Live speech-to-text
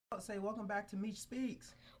say welcome back to Meech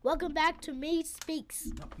Speaks. Welcome back to Meech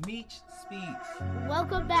Speaks. No, Meech Speaks.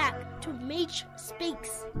 Welcome back to Meech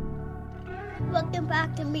Speaks. Welcome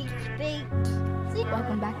back to Meech Speaks.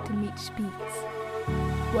 Welcome back to Meech Speaks.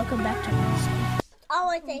 Welcome back to Meech Speaks. I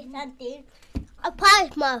want to say something. A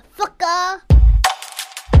prize, motherfucker.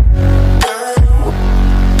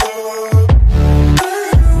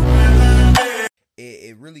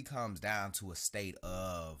 It really comes down to a state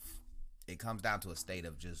of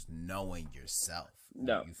just knowing yourself.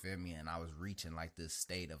 No. You feel me? And I was reaching like this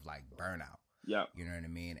state of like burnout. Yeah. You know what I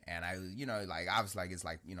mean? And I, like I was like, it's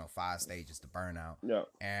like, 5 stages to burnout. Yeah.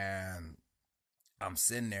 And I'm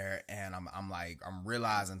sitting there and I'm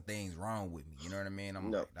realizing things wrong with me. You know what I mean?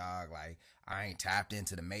 I'm like, dog, like I ain't tapped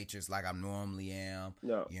into the matrix like I normally am.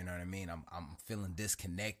 No. You know what I mean? I'm feeling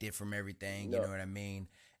disconnected from everything. You know what I mean?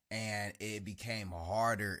 And it became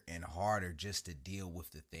harder and harder just to deal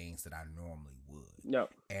with the things that I normally would. No.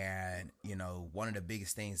 And, one of the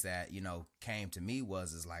biggest things that, came to me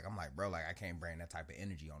is like, I'm like, bro, like I can't bring that type of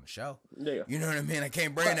energy on the show. Yeah. You know what I mean? I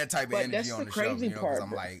can't bring that type of energy on the show. Because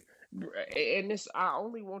I'm like, and this, I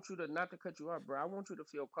only want you to, not to cut you off, bro. I want you to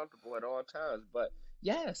feel comfortable at all times. But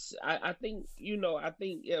yes, I think, I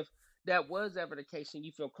think if that was ever the case and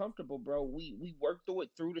you feel comfortable, bro, we work through it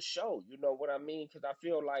through the show. You know what I mean? Because I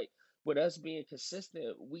feel like with us being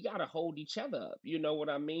consistent, we got to hold each other up. You know what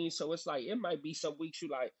I mean? So it's like, it might be some weeks you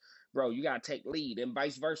like, bro, you got to take lead, and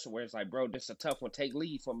vice versa, where it's like, bro, this is a tough one, take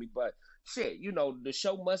lead for me. But shit, the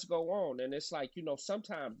show must go on. And it's like,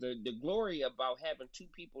 sometimes the glory about having two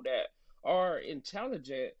people that are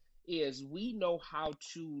intelligent is we know how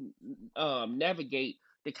to navigate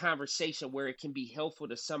the conversation where it can be helpful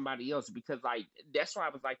to somebody else. Because like, that's why I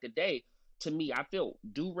was like, today, to me, I feel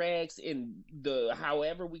do-rags in the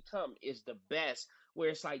however we come is the best, where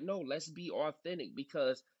it's like, no, let's be authentic.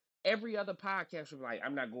 Because every other podcast was like,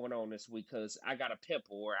 I'm not going on this week because I got a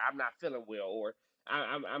pimple, or I'm not feeling well, or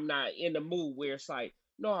I'm not in the mood, where it's like,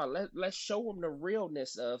 no, let's show them the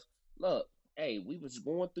realness of, look, hey, we was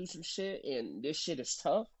going through some shit and this shit is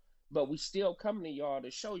tough, but we still coming to y'all to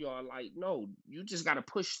show y'all, like, no, you just got to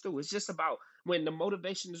push through. It's just about, when the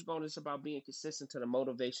motivation is gone, it's about being consistent till the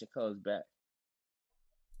motivation comes back.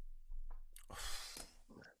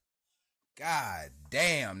 God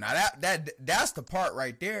damn. Now that's the part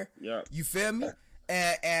right there. Yeah. You feel me?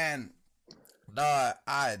 And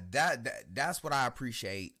that's what I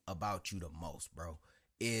appreciate about you the most, bro.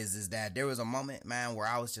 Is that there was a moment, man, where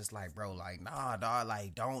I was just like, bro, like, nah, dog,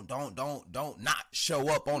 like, don't not show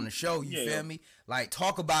up on the show. You feel me? Like,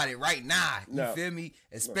 talk about it right now. You feel me?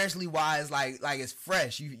 Especially why it's like it's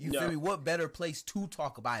fresh. You feel me? What better place to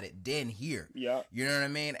talk about it than here? Yeah. You know what I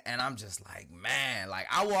mean? And I'm just like, man, like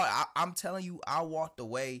I'm telling you, I walked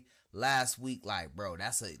away last week like, bro,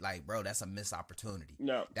 that's a missed opportunity.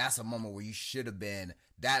 No. That's a moment where you should have been.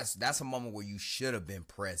 That's a moment where you should have been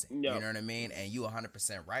present. No. You know what I mean? And you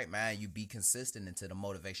 100% right, man. You be consistent until the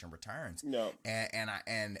motivation returns. No. And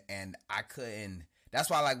I couldn't.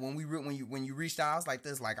 That's why, like, when you reached out, I was like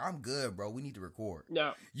this, like, I'm good, bro. We need to record.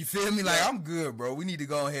 No. You feel me? Like, I'm good, bro. We need to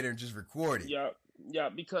go ahead and just record it. Yeah. Yeah,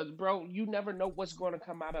 because, bro, you never know what's going to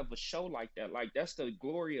come out of a show like that. Like, that's the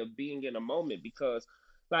glory of being in a moment, because,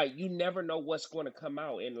 like, you never know what's going to come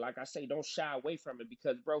out. And like I say, don't shy away from it,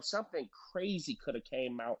 because, bro, something crazy could have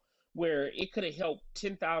came out where it could have helped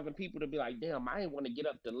 10,000 people to be like, damn, I didn't want to get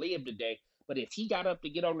up to live today. But if he got up to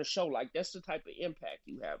get on the show, like, that's the type of impact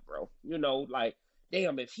you have, bro. Like,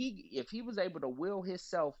 damn, if he was able to will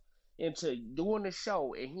himself into doing the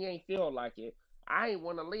show and he ain't feel like it, I ain't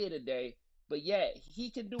want to live today. But yeah, he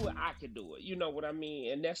can do it, I can do it. You know what I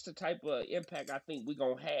mean? And that's the type of impact I think we're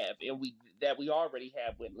going to have, and we already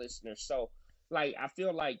have with listeners. So, like, I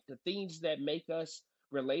feel like the things that make us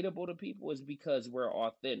relatable to people is because we're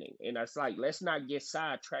authentic. And that's like, let's not get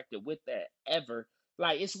sidetracked with that ever.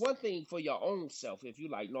 Like, it's one thing for your own self. If you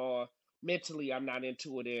like, no, mentally I'm not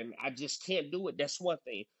into it and I just can't do it, that's one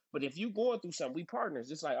thing. But if you going through something, we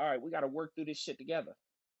partners. It's like, all right, we got to work through this shit together.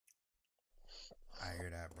 I hear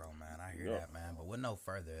that, bro, man. I hear that, man. But with no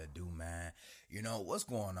further ado, man, what's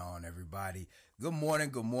going on, everybody? Good morning,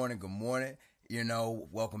 good morning, good morning.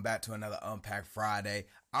 Welcome back to another Unpack Friday.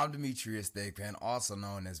 I'm Demetrius Thigpen, also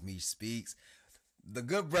known as Meech Speaks. The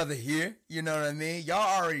good brother here, you know what I mean?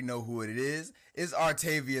 Y'all already know who it is. It's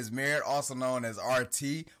Artavius Merritt, also known as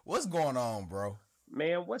RT. What's going on, bro?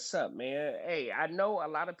 Man, what's up, man? Hey, I know a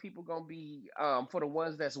lot of people gonna be for the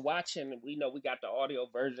ones that's watching. We know we got the audio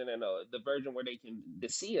version and the version where they can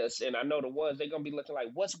see us, and I know the ones they're gonna be looking like,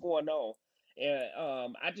 what's going on?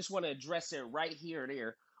 And I just want to address it right here.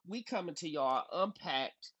 There, we coming to y'all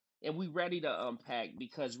unpacked and we ready to unpack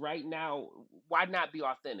because right now, why not be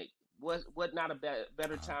authentic? What not a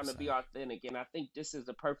better time to be 100%. authentic? And I think this is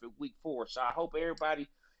a perfect week for us. So I hope everybody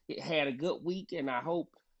had a good week, and I hope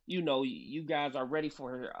you guys are ready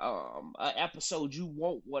for an episode you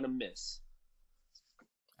won't want to miss.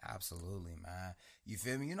 Absolutely, man. You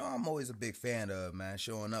feel me? You know, I'm always a big fan of, man,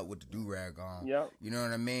 showing up with the do-rag on. Yep. You know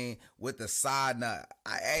what I mean? With the side nut.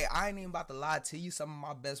 I ain't even about to lie to you. Some of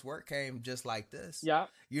my best work came just like this. Yep.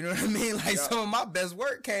 You know what I mean? Like, Yep. some of my best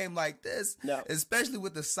work came like this. Yep. Especially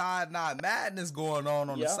with the side knot madness going on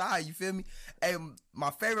the Yep. side. You feel me? And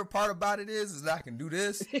my favorite part about it is that I can do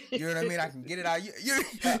this. You know what I mean? I can get it out. You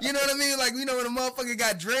know what I mean? Like, when a motherfucker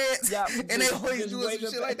got dreads, Yep. and they always Just doing wave some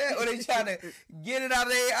it shit like back. that, or they trying to get it out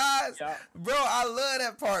of their eyes. Yep. Bro, I love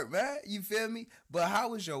that part, man. You feel me? But how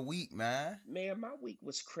was your week, man? Man, my week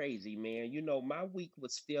was crazy, man. My week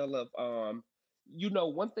was filled of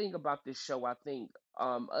one thing about this show, I think,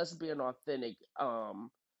 us being authentic,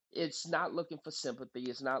 it's not looking for sympathy,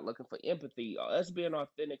 it's not looking for empathy. Us being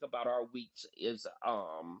authentic about our weeks is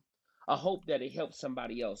a hope that it helps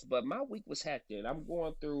somebody else. But my week was hectic. I'm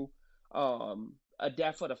going through a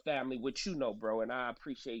death for the family, which bro, and I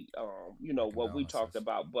appreciate My what we talked condolences.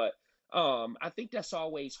 about. But I think that's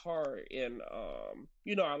always hard in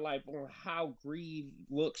our life on how grief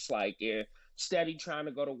looks like, and steady trying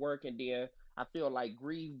to go to work, and then I feel like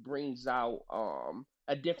grief brings out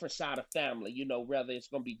a different side of family, whether it's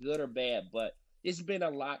gonna be good or bad, but it's been a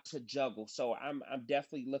lot to juggle. So I'm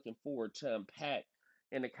definitely looking forward to unpack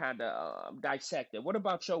and to kind of dissect it. What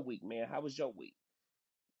about your week, man? How was your week?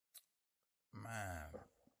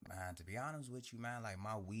 Man, to be honest with you, man, like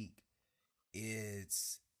my week,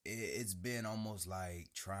 it's been almost like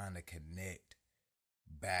trying to connect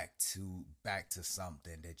back to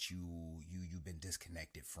something that you've been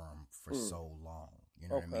disconnected from for Mm, so long. You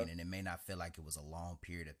know what I okay, mean? And it may not feel like it was a long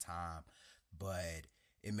period of time, but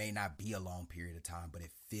it may not be a long period of time, but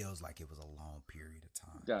it feels like it was a long period of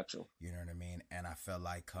time. got you. You know what I mean? And I felt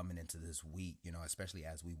like coming into this week, especially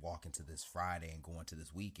as we walk into this Friday and go into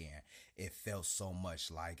this weekend, it felt so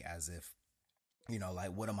much like as if,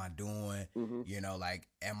 like, what am I doing? Hmm. Like,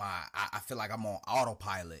 I feel like I'm on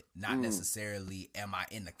autopilot, not Mm, necessarily am I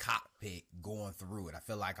in the cockpit going through it. I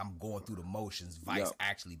feel like I'm going through the motions, vice yep.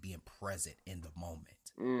 actually being present in the moment.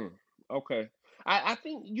 Mm, okay. I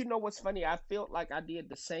think what's funny. I felt like I did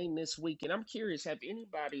the same this week, and I'm curious. Have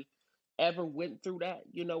anybody ever went through that?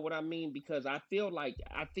 You know what I mean? Because I feel like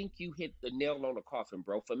I think you hit the nail on the coffin,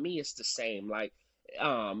 bro. For me, it's the same. Like,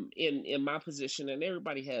 in my position, and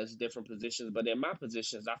everybody has different positions, but in my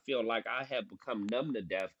positions, I feel like I have become numb to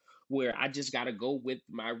death, where I just got to go with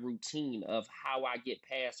my routine of how I get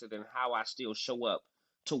past it and how I still show up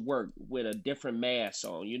to work with a different mask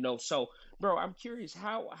on. So, bro, I'm curious,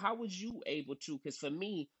 how was you able to? Because for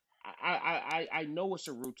me, I know it's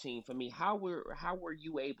a routine for me. How were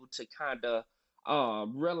you able to kind of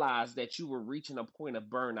realize that you were reaching a point of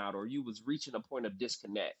burnout, or you was reaching a point of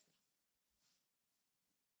disconnect?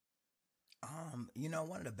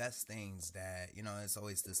 One of the best things that, it's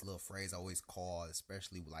always this little phrase I always call,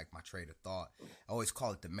 especially with, like, my trade of thought, I always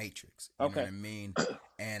call it the matrix. You know what Okay. I mean?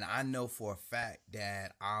 And I know for a fact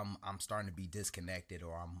that I'm starting to be disconnected,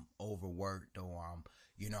 or I'm overworked, or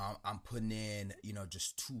I'm putting in,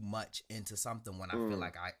 just too much into something when I feel Mm,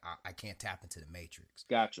 like I can't tap into the matrix.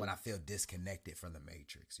 got When you. I feel disconnected from the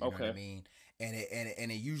matrix. You know what I Okay. mean?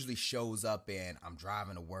 And it usually shows up in I'm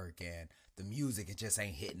driving to work, and the music, it just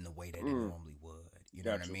ain't hitting the way that it Mm, normally would. You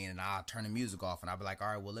know what got I you. mean? And I'll turn the music off, and I'll be like, all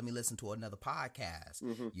right, well, let me listen to another podcast.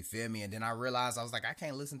 Hmm. You feel me? And then I realized, I was like, I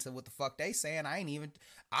can't listen to what the fuck they saying.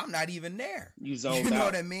 I'm not even there. You You zoned know out.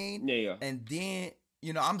 what I mean? Yeah. And then,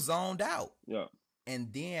 I'm zoned out. Yeah.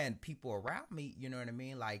 And then people around me, you know what I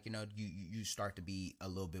mean? Like, you start to be a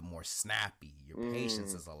little bit more snappy. Your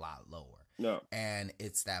patience Mm, is a lot lower. yeah. And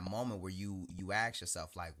it's that moment where you ask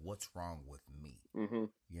yourself, like, what's wrong with me? Hmm.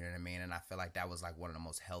 You know what I mean? And I feel like that was like one of the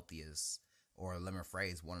most healthiest, or let me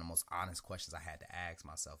rephrase, one of the most honest questions I had to ask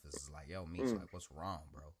myself is like, yo, Meech, Mm, like, what's wrong,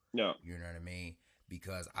 bro? yeah. You know what I mean?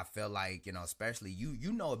 Because I feel like, especially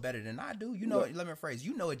you know it better than I do. Yeah. Let me rephrase,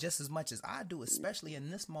 you know it just as much as I do, especially in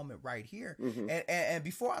this moment right here. Hmm. And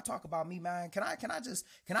before I talk about me, man, can I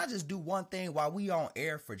just do one thing while we on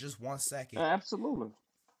air for just 1 second? Absolutely.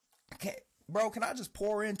 Can, Bro, can I just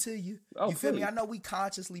pour into you? Oh, You feel me? please. I know we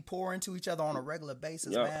consciously pour into each other on a regular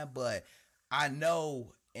basis, Yeah. man, but I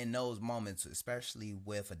know in those moments, especially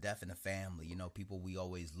with a death in the family, people, we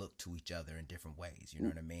always look to each other in different ways, you know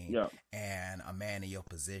what I mean? Yeah. And a man in your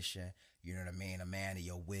position, you know what I mean, a man of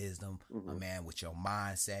your wisdom, a man with your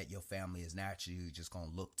mindset. Your family is naturally just going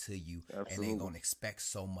to look to you, and they're going to expect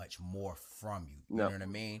so much more from you. You know what I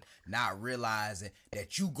mean? Not realizing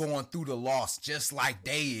that you going through the loss just like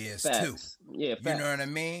they is too. Yeah, you know what I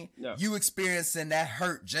mean? You experiencing that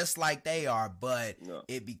hurt just like they are, but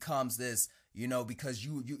it becomes this, you know, because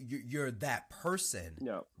you're that person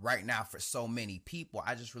right now for so many people.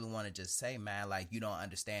 I just really want to just say, man, like, you don't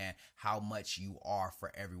understand how much you are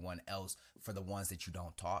for everyone else, for the ones that you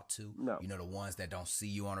don't talk to, you know, the ones that don't see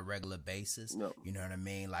you on a regular basis. You know what I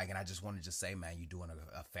mean? Like, and I just want to just say, man, you're doing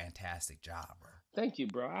a fantastic job, bro. Thank you,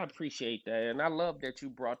 bro. I appreciate that, and I love that you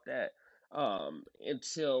brought that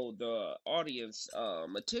into the audience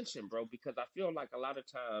attention, bro, because I feel like a lot of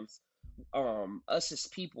times us as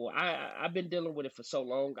people, I've been dealing with it for so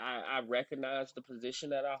long. I recognize the position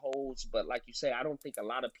that I hold, but like you say, I don't think a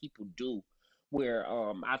lot of people do, where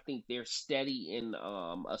I think they're steady in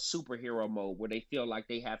a superhero mode where they feel like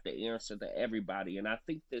they have to answer to everybody. And I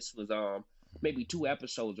think this was maybe 2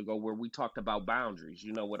 episodes ago where we talked about boundaries,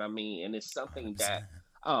 you know what I mean? And it's something that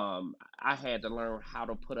 100%. I had to learn how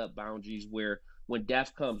to put up boundaries, where when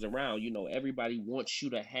death comes around, you know, everybody wants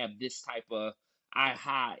you to have this type of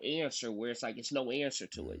high answer, where it's like it's no answer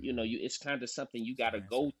to it. You know, it's kind of something you It's got no to answer.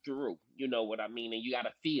 go through. You know what I mean? And you got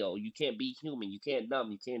to feel. You can't be human. You can't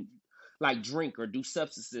numb. You can't like drink or do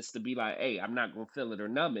substances to be like, hey, I'm not gonna feel it or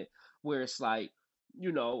numb it. Where it's like,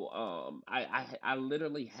 you know, I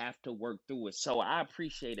literally have to work through it. So I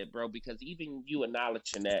appreciate it, bro, because even you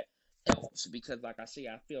acknowledging that helps. Because like I say,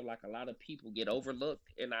 I feel like a lot of people get overlooked,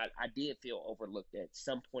 and I did feel overlooked at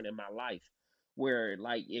some point in my life, where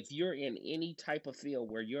like if you're in any type of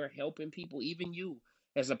field where you're helping people, even you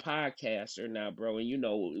as a podcaster now, bro, and you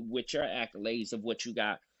know, with your accolades of what you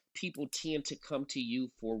got, people tend to come to you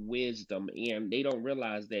for wisdom, and they don't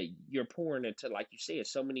realize that you're pouring into, like you said,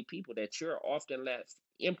 so many people that you're often left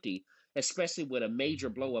empty, especially with a major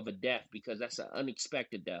blow of a death, because that's an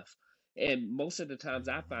unexpected death. And most of the times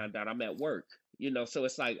I find out I'm at work, you know, so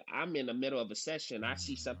it's like I'm in the middle of a session, I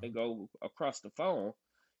see something go across the phone,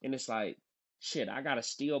 and it's like, shit, I gotta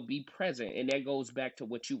still be present. And that goes back to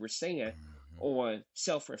what you were saying on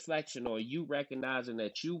self-reflection, or you recognizing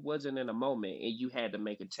that you wasn't in a moment and you had to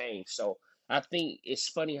make a change. So I think it's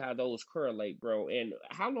funny how those correlate, bro. And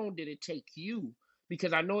how long did it take you?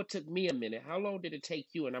 Because I know it took me a minute. How long did it take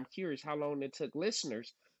you? And I'm curious how long it took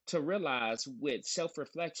listeners to realize with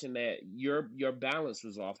self-reflection that your balance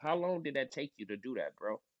was off. How long did that take you to do that,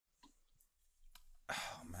 bro?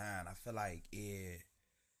 Oh man, I feel like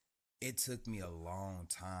it took me a long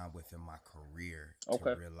time within my career to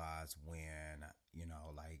Okay. realize when, you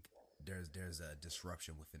know, like there's a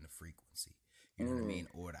disruption within the frequency. You know what I Mm, mean?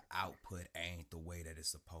 Or the output ain't the way that it's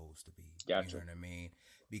supposed to be. You know gotcha. what I mean?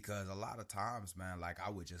 Because a lot of times, man, like I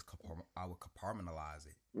would just I would compartmentalize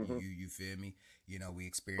it. Mm-hmm. You feel me? You know, we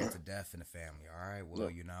experience a death in the family. All right, well,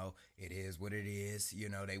 Yep. you know, it is what it is. You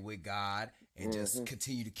know, they with God and just Mm-hmm.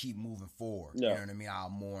 continue to keep moving forward. You Yeah. know what I mean? I'll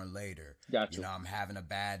mourn later. You Gotcha. know, I'm having a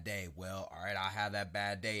bad day. Well, all right, I'll have that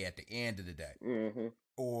bad day at the end of the day. Mm-hmm.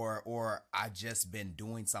 Or I just been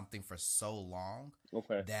doing something for so long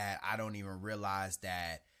Okay. that I don't even realize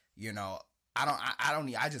that, you know,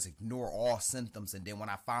 I just ignore all symptoms, and then when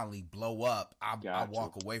I finally blow up, I Gotcha.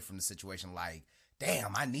 walk away from the situation like,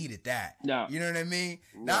 damn, I needed that. Yeah. You know what I mean?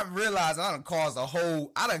 Yeah. Not realizing I done caused a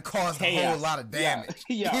whole Chaos. lot of Yeah. damage.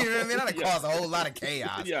 Yeah. You know what I mean? I done Yeah. caused a whole lot of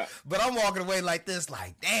chaos. Yeah. But I'm walking away like this,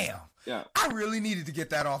 like, damn, Yeah. I really needed to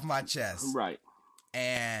get that off my chest. Right.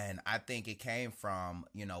 And I think it came from,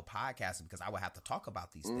 you know, podcasting, because I would have to talk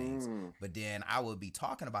about these things. Mm. But then I would be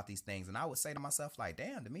talking about these things, and I would say to myself, like,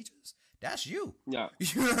 damn, Demetrius, that's you. Yeah.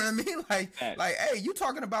 You know what I mean? Facts. Like, hey, you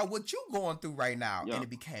talking about what you going through right now. Yeah. And it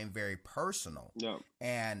became very personal. Yeah.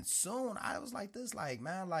 And soon I was like this, like,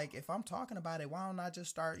 man, like, if I'm talking about it, why don't I just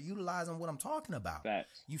start utilizing what I'm talking about?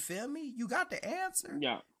 Facts. You feel me? You got the answer.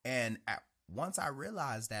 Yeah. And once I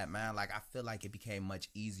realized that, man, like, I feel like it became much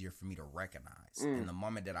easier for me to recognize. Mm. And the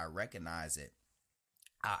moment that I recognize it,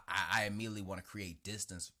 I immediately want to create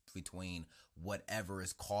distance between whatever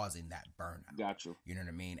is causing that burnout. Gotcha. You know what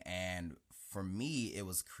I mean? And for me, it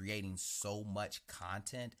was creating so much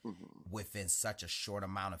content Mm-hmm. within such a short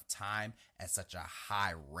amount of time at such a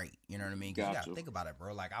high rate. You know what I mean? 'Cause you got Gotcha. to think about it,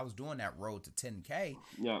 bro. Like, I was doing that road to 10K,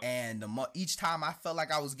 Yeah. and each time I felt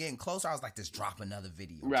like I was getting closer, I was like, just drop another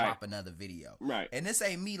video, Right. drop another video. Right. And this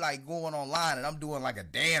ain't me like going online and I'm doing like a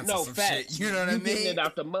dance No, or some facts. shit. You know what I You getting mean? it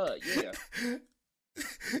out the mud. Yeah.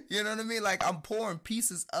 You know what I mean? Like, I'm pouring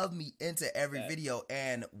pieces of me into every Facts. video,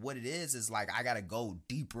 and what it is like, I gotta go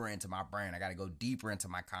deeper into my brain. I gotta go deeper into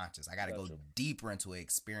my conscious. I gotta go Gotcha. deeper into an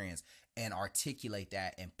experience and articulate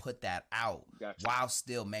that and put that out Gotcha. while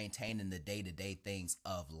still maintaining the day-to-day things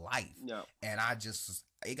of life. Yeah. And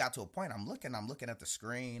it got to a point, I'm looking at the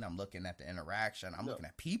screen, I'm looking at the interaction, I'm looking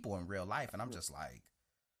at people in real life, and I'm just like,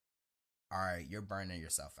 all right, you're burning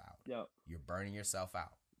yourself out. Yeah. You're burning yourself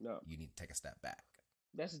out. Yeah. You need to take a step back.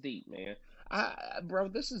 That's deep, man. Bro,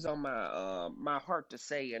 this is on my heart to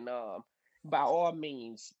say, and by all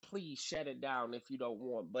means, please shut it down if you don't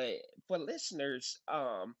want. But for listeners,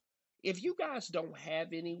 if you guys don't have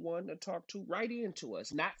anyone to talk to, write into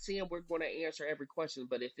us. Not saying we're going to answer every question,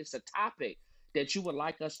 but if it's a topic that you would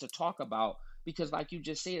like us to talk about, because like you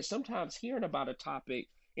just said, sometimes hearing about a topic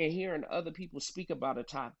and hearing other people speak about a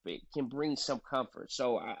topic can bring some comfort.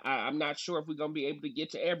 So I'm not sure if we're going to be able to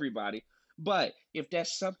get to everybody, but if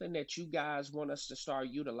that's something that you guys want us to start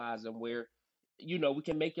utilizing, where we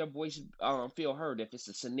can make your voice feel heard, if it's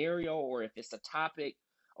a scenario or if it's a topic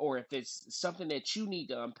or if it's something that you need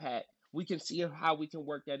to unpack, we can see how we can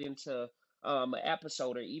work that into an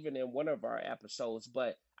episode or even in one of our episodes.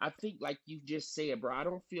 But I think, like you just said, bro, I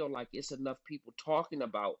don't feel like it's enough people talking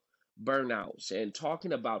about burnouts and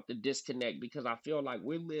talking about the disconnect, because I feel like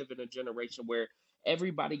we live in a generation where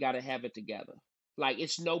everybody got to have it together. Like,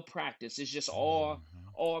 it's no practice. It's just all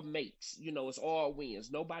makes. It's all wins.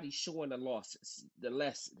 Nobody's showing the losses, the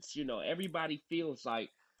lessons. Everybody feels like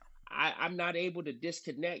I'm not able to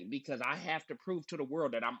disconnect because I have to prove to the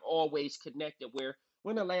world that I'm always connected. Where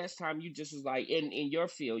when the last time you just was like in your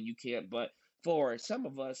field you can't, but for some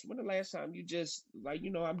of us, when the last time you just like,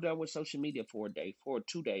 I'm done with social media for a day, for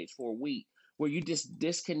 2 days, for a week, where you just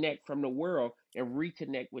disconnect from the world and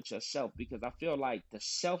reconnect with yourself? Because I feel like the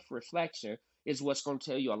self reflection is what's going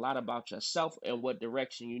to tell you a lot about yourself and what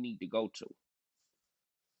direction you need to go to.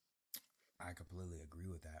 I completely agree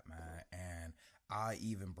with that, man. And I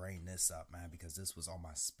even bring this up, man, because this was on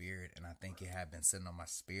my spirit, and I think it had been sitting on my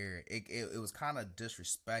spirit. It was kind of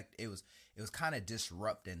disrespect. It was kind of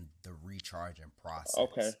disrupting the recharging process.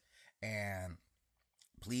 Okay. And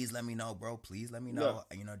please let me know, bro. Please let me know,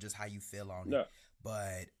 just how you feel on it.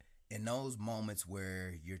 But in those moments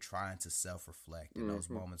where you're trying to self-reflect, in those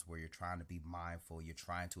moments where you're trying to be mindful, you're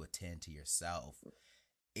trying to attend to yourself,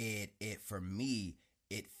 it for me,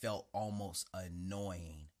 it felt almost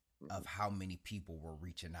annoying of how many people were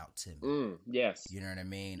reaching out to me. Yes. You know what I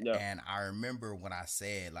mean? Yeah. And I remember when I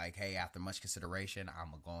said, like, hey, after much consideration,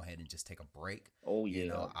 I'm going to go ahead and just take a break. Oh,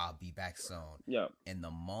 yeah. I'll be back soon. Yeah. And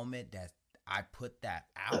the moment that I put that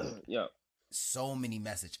out, yeah, so many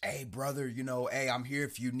messages. Hey, brother, hey, I'm here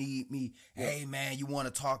if you need me. Yeah. Hey, man, you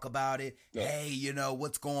want to talk about it? Yeah. Hey,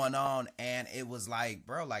 what's going on? And it was like,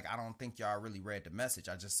 bro, like, I don't think y'all really read the message.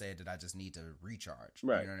 I just said that I just need to recharge.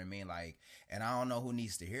 Right. You know what I mean? Like, and I don't know who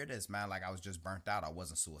needs to hear this, man. Like, I was just burnt out. I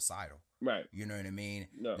wasn't suicidal. Right. You know what I mean?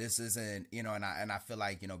 No. This isn't, and I feel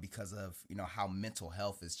like, because of, how mental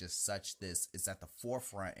health is just it's at the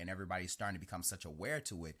forefront and everybody's starting to become such aware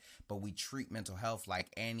to it. But we treat mental health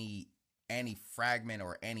like any fragment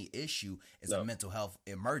or any issue is a mental health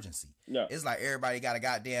emergency. No. It's like everybody got a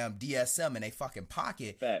goddamn DSM in their fucking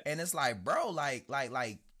pocket. Fact. And it's like, bro, like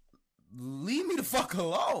leave me the fuck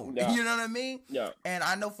alone. No. You know what I mean? Yeah. And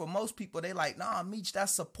I know for most people, they like, nah, Meech,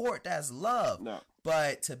 that's support, that's love. No.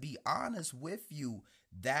 But to be honest with you,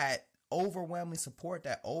 that overwhelming support,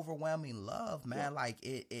 that overwhelming love, man, like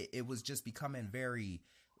it was just becoming very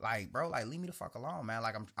like, bro, like leave me the fuck alone, man.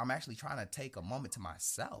 Like I'm actually trying to take a moment to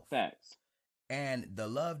myself. Facts. And the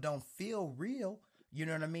love don't feel real, you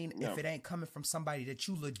know what I mean? No. If it ain't coming from somebody that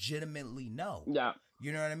you legitimately know. Yeah.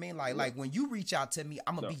 You know what I mean? Like when you reach out to me,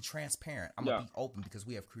 I'm going to be transparent. I'm going to be open because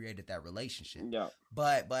we have created that relationship. Yeah.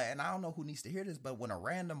 But, and I don't know who needs to hear this, but when a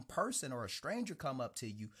random person or a stranger come up to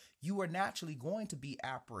you, you are naturally going to be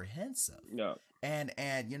apprehensive. Yeah. And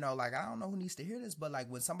like, I don't know who needs to hear this, but like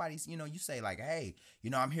when somebody's, you say like, hey,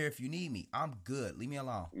 I'm here if you need me. I'm good. Leave me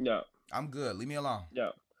alone. Yeah. I'm good. Leave me alone.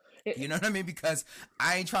 Yeah. You know what I mean? Because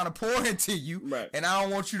I ain't trying to pour into you, right. And I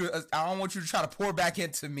don't want you to try to pour back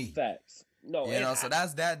into me. Facts. No, so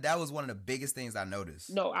that was one of the biggest things I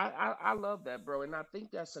noticed. No, I love that, bro, and I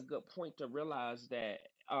think that's a good point to realize that.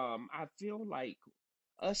 I feel like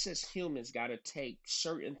us as humans got to take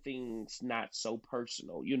certain things not so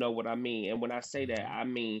personal. You know what I mean? And when I say that, I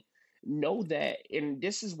mean know that, and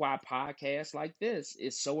this is why podcasts like this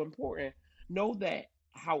is so important. Know that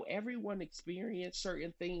how everyone experience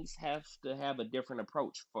certain things has to have a different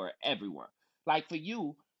approach for everyone. Like for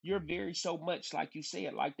you, you're very so much like you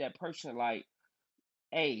said, like that person, like,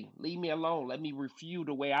 hey, leave me alone. Let me review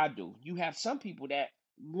the way I do. You have some people that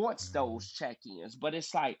wants those check-ins, but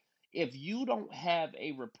it's like if you don't have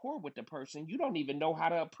a rapport with the person, you don't even know how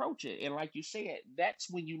to approach it. And like you said, that's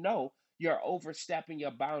when you know you're overstepping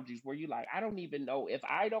your boundaries where you like, I don't even know if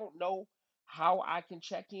I don't know how I can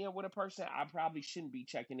check in with a person, I probably shouldn't be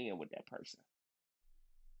checking in with that person.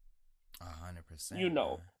 100%,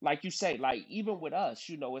 man. Like you say, like even with us,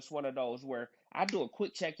 it's one of those where I do a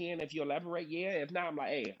quick check in. If you elaborate, yeah. If not, I'm like,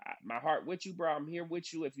 hey, my heart with you, bro. I'm here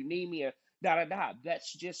with you. If you need me, da da da.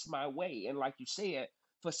 That's just my way. And like you said,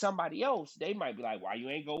 for somebody else, they might be like, why you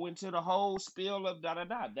ain't go into the whole spiel of da da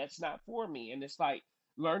da? That's not for me. And it's like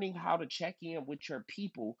learning how to check in with your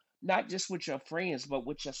people, not just with your friends, but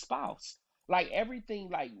with your spouse. Like everything,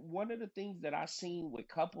 like one of the things that I seen with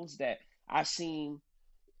couples that I seen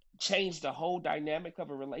change the whole dynamic of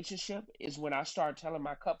a relationship is when I start telling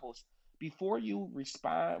my couples, before you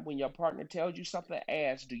respond, when your partner tells you something,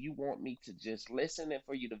 ask, do you want me to just listen and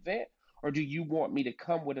for you to vent, or do you want me to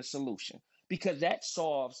come with a solution? Because that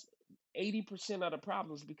solves 80% of the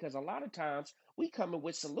problems. Because a lot of times we come in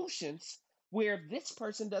with solutions where this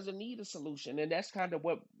person doesn't need a solution. And that's kind of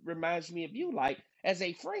what reminds me of you. Like, as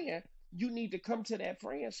a friend, you need to come to that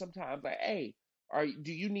friend sometimes, like, hey, or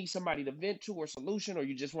do you need somebody to vent to or solution, or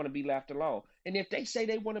you just want to be left alone? And if they say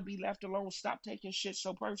they want to be left alone, stop taking shit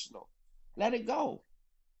so personal. Let it go.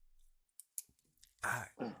 I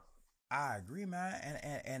I agree, man.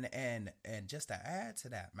 And just to add to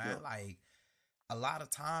that, man, Yeah. like a lot of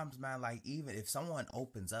times, man, like even if someone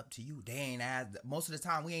opens up to you, they ain't ask. Most of the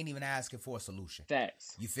time, we ain't even asking for a solution.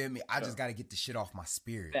 Facts. You feel me? I Yeah. just got to get the shit off my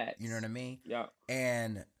spirit. You know Facts. what I mean? Yeah.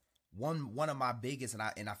 And one of my biggest, and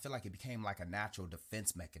I feel like it became like a natural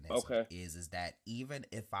defense mechanism, Okay. is that even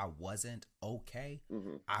if I wasn't okay,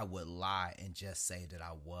 Mm-hmm. I would lie and just say that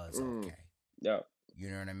I was Mm. okay. Yeah. You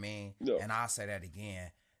know what I mean? Yeah. And I'll say that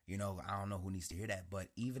again. I don't know who needs to hear that, but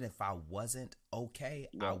even if I wasn't okay,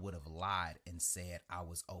 I Yeah. would have lied and said I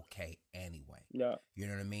was okay anyway. Yeah. You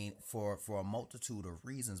know what I mean? For a multitude of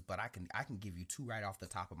reasons, but I can give you two right off the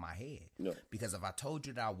top of my head. Yeah. Because if I told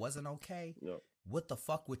you that I wasn't okay, Yeah. what the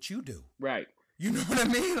fuck would you do? Right. You know what I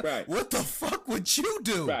mean? Right. What the fuck would you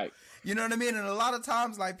do? Right. You know what I mean? And a lot of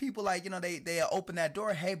times, like people, like they open that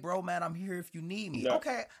door. Hey, bro, man, I'm here if you need me. Yeah.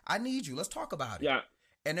 Okay, I need you. Let's talk about it. Yeah.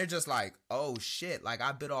 And they're just like, oh shit, like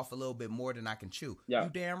I bit off a little bit more than I can chew. Yeah.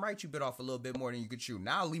 You damn right, you bit off a little bit more than you could chew.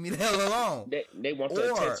 Now leave me the hell alone. They want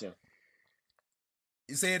the Or attention.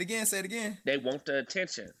 say it again. Say it again. They want the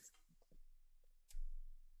attention.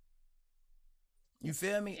 You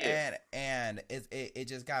feel me? Yeah. And it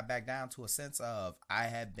just got back down to a sense of I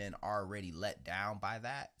have been already let down by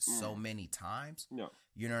that so many times. Yeah.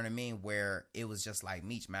 You know what I mean? Where it was just like,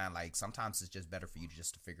 Meech, man, like sometimes it's just better for you to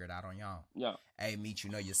just to figure it out on your own. Yeah. Hey, Meech,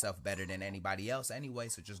 you know yourself better than anybody else anyway,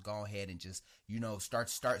 so just go ahead and just,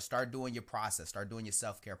 start doing your process, start doing your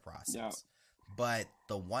self-care process. Yeah. But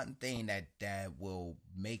the one thing that will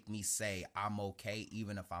make me say I'm okay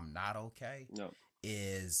even if I'm not okay Yeah.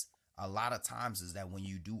 is a lot of times is that when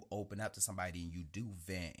you do open up to somebody and you do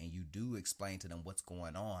vent and you do explain to them what's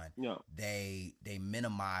going on, Yeah. they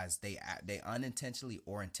minimize, they unintentionally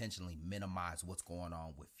or intentionally minimize what's going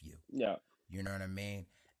on with you. Yeah. You know what I mean?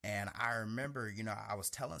 And I remember, I was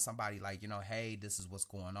telling somebody like, hey, this is what's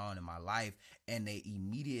going on in my life. And they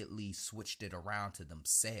immediately switched it around to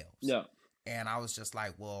themselves. Yeah. And I was just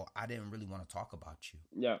like, well, I didn't really want to talk about you.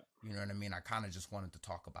 Yeah. You know what I mean? I kind of just wanted to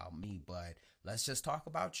talk about me, but let's just talk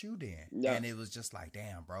about you then. Yeah. And it was just like,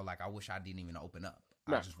 damn, bro, like I wish I didn't even open up.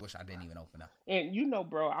 I Right. just wish I didn't even open up. And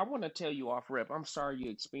bro, I want to tell you off rip, I'm sorry you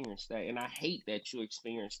experienced that. And I hate that you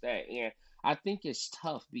experienced that. And I think it's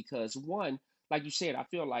tough because one, like you said, I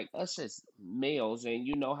feel like us as males, and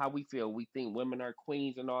you know how we feel, we think women are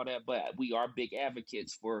queens and all that, but we are big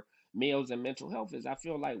advocates for males and mental health. Is I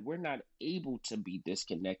feel like we're not able to be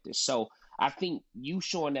disconnected. So I think you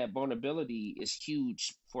showing that vulnerability is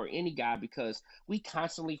huge for any guy because we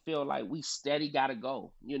constantly feel like we steady gotta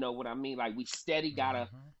go. You know what I mean? Like we steady gotta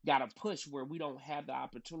push where we don't have the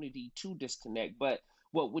opportunity to disconnect. But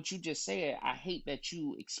what you just said, I hate that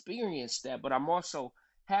you experienced that, but I'm also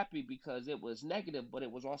happy because it was negative, but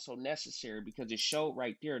it was also necessary because it showed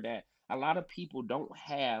right there that a lot of people don't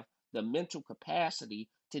have the mental capacity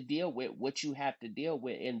to deal with what you have to deal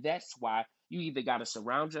with. And that's why you either got to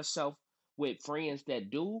surround yourself with friends that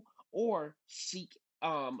do or seek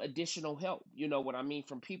additional help. You know what I mean?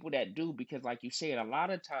 From people that do, because like you said, a lot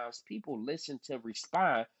of times people listen to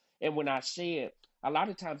respond. And when I said a lot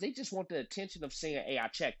of times they just want the attention of saying, hey, I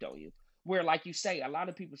checked on you. Where like you say, a lot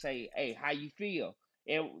of people say, hey, how you feel?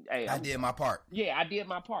 And hey, I did my part. yeah, I did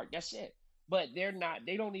my part. That's it. But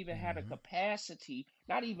they don't even have the capacity,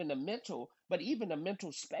 not even the mental, but even the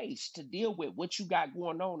mental space to deal with what you got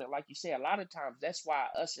going on. And like you say, a lot of times that's why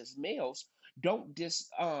us as males don't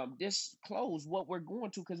disclose what we're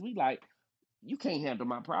going to because we like, you can't handle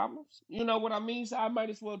my problems. You know what I mean? So I might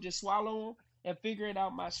as well just swallow them and figure it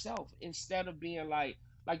out myself instead of being like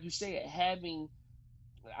you said, having.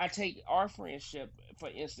 I take our friendship for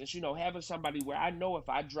instance. Having somebody where I know if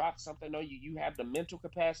I drop something on you, you have the mental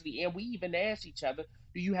capacity, and we even ask each other,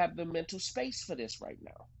 "Do you have the mental space for this right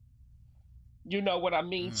now?" You know what I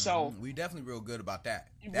mean? So, We definitely real good about that.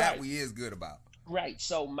 That right, we is good about. right.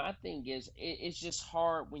 So my thing is, it's just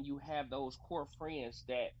hard when you have those core friends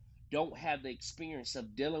that don't have the experience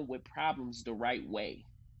of dealing with problems the right way.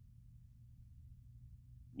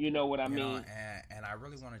 You know what I You know, mean? and I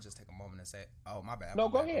really want to just take a moment and say, oh No, my go bad,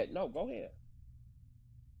 bro. ahead. No, go ahead.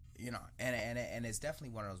 You know, and it's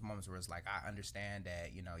definitely one of those moments where it's like I understand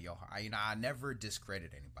that I never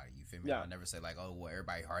discredit anybody. You feel me? Yeah. I never say like, oh well,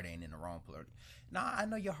 everybody heart ain't in the wrong place. No, I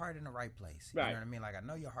know your heart in the right place. You know Right. what I mean? Like I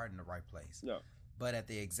know your heart in the right place. No. But at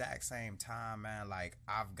the exact same time, man, like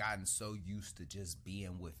I've gotten so used to just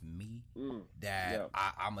being with me Mm. that No.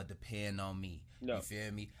 I'ma depend on me. No. You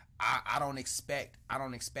feel me? I don't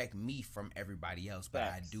expect me from everybody else, but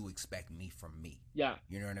I Facts. do expect me from me. Yeah.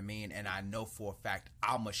 You know what I mean? And I know for a fact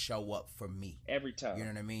I'ma show up for me. Every time. You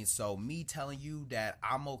know what I mean? So me telling you that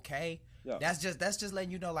I'm okay, Yeah. that's just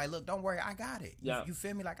letting you know, like, look, don't worry, I got it. Yeah. You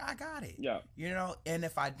feel me? Like I got it. Yeah. You know, and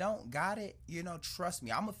if I don't got it, trust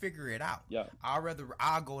me, I'm gonna figure it out. Yeah.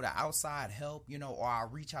 I'll go to outside help, or I'll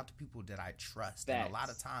reach out to people that I trust. Facts. And a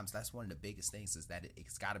lot of times that's one of the biggest things is that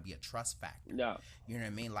it's got to be a trust factor. Yeah. You know what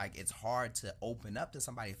I mean? Like it's hard to open up to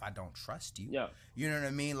somebody if I don't trust you. Yeah. You know what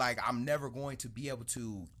I mean? Like I'm never going to be able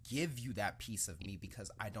to give you that piece of me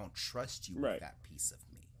because I don't trust you Right. with that piece of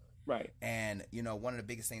me. Right. And one of the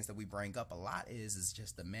biggest things that we bring up a lot is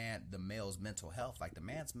just the male's mental health, like the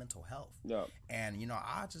man's mental health. Yeah. And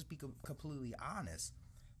I'll just be completely honest.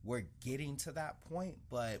 We're getting to that point,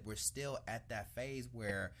 but we're still at that phase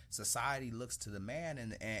where society looks to the man,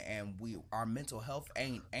 and our mental health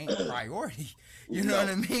ain't priority. You know No. what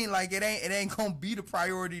I mean? Like it ain't gonna be the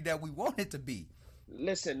priority that we want it to be.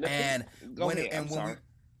 Listen. And Go when ahead. it, and I'm when sorry.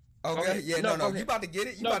 we Go okay, ahead. yeah, No, no, go you ahead. about to get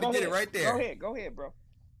it. You No, about to go get ahead. it right there. Go ahead, bro.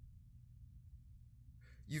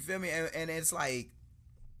 You feel me? And it's like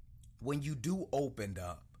when you do opened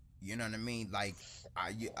up, you know what I mean? Like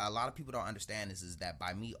a lot of people don't understand this is that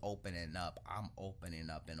by me opening up, I'm opening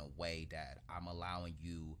up in a way that I'm allowing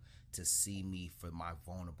you to see me for my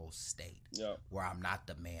vulnerable state. Yeah. Where I'm not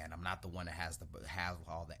the man, I'm not the one that has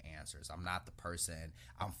all the answers. I'm not the person.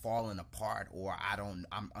 I'm falling apart, or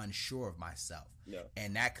I'm unsure of myself. Yeah.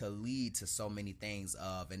 And that could lead to so many things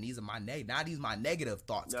and these are my negative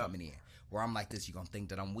thoughts Yeah. coming in. Where I'm like this, you're gonna think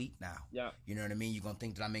that I'm weak now. Yeah. You know what I mean? You're gonna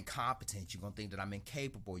think that I'm incompetent. You're gonna think that I'm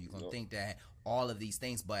incapable. You're gonna Yeah. think that all of these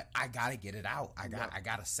things, but I gotta get it out. I Yeah.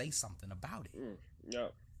 gotta say something about it. Yeah.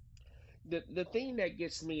 The thing that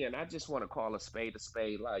gets me, and I just want to call a spade a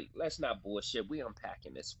spade. Like, let's not bullshit. We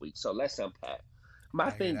unpacking this week, so let's unpack. My I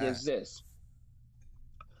hear thing that. is this: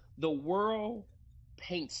 the world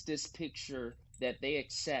paints this picture that they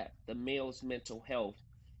accept the male's mental health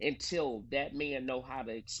until that man know how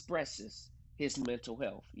to express his mental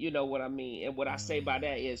health. You know what I mean? And what I say by Mm,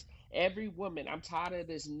 that is every woman, I'm tired of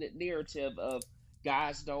this narrative of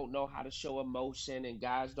guys don't know how to show emotion and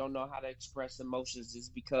guys don't know how to express emotions is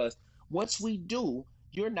because once we do,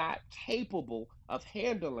 you're not capable of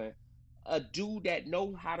handling a dude that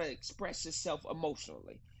know how to express himself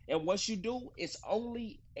emotionally. And once you do,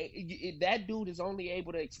 that dude is only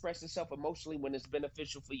able to express himself emotionally when it's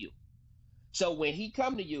beneficial for you. So when he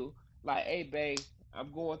come to you like, "Hey, babe,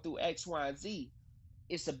 I'm going through X, Y, and Z,"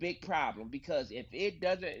 it's a big problem because if it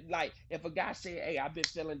doesn't, like, if a guy say, "Hey, I've been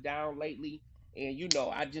feeling down lately, and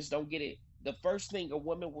I just don't get it," the first thing a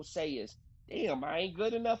woman will say is, "Damn, I ain't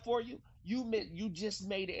good enough for you. You just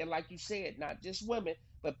made it." And like you said, not just women,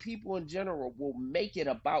 but people in general will make it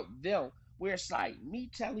about them. Where it's like me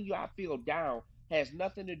telling you I feel down has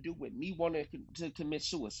nothing to do with me wanting to commit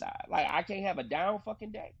suicide. Like I can't have a down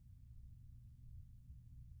fucking day.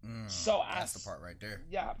 So I, that's the part right there.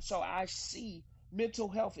 yeah, so I see mental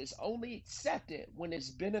health is only accepted when it's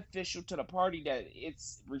beneficial to the party that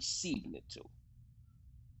it's receiving it to.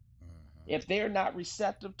 Hmm. If they're not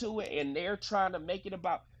receptive to it and they're trying to make it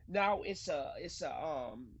about now, it's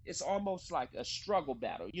almost like a struggle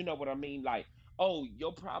battle. You know what I mean? Like, oh,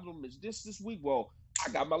 your problem is this week. Well, I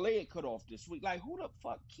got my leg cut off this week. Like, who the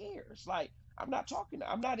fuck cares? Like, I'm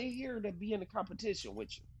not in here to be in a competition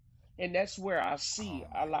with you. And that's where I see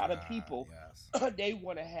Oh a my lot of God, people yes. they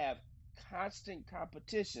want to have constant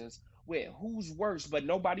competitions with who's worse, but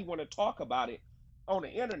nobody want to talk about it on the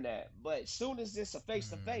internet. But soon as it's a face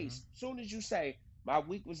to Hmm. face, soon as you say my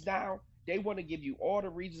week was down, they want to give you all the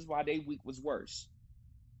reasons why their week was worse.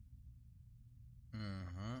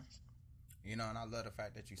 Hmm. You know, and I love the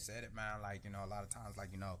fact that you said it, man. Like, you know, a lot of times, like,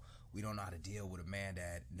 you know, we don't know how to deal with a man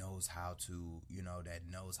that knows how to, you know, that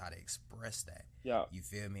knows how to express that. Yeah. You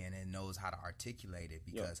feel me? And then knows how to articulate it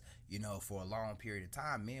Yeah. because, you know, for a long period of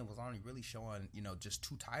time, men was only really showing, you know, just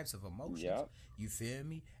two types of emotions. Yeah. You feel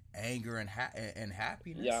me? Anger and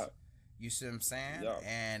happiness. Yeah. You see what I'm saying? Yeah.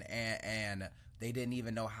 And they didn't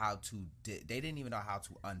even know how to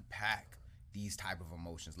unpack these type of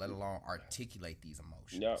emotions, let alone articulate these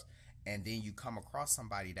emotions. Yeah. And then you come across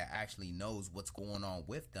somebody that actually knows what's going on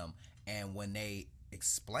with them, and when they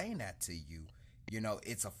explain that to you, you know,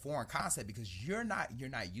 it's a foreign concept because you're not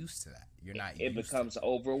used to that. You're not It used becomes to it.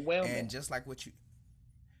 overwhelming. And just like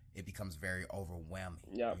it becomes very overwhelming.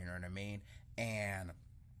 Yeah. You know what I mean? And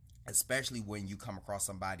especially when you come across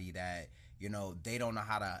somebody that, you know, they don't know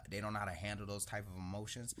how to handle those type of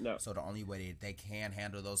emotions. No. So the only way that they can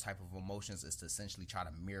handle those type of emotions is to essentially try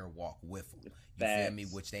to mirror walk with them. You Facts. feel me?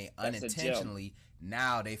 Which they That's a gem. unintentionally,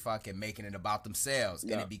 now they fucking making it about themselves.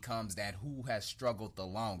 Yeah. And it becomes that who has struggled the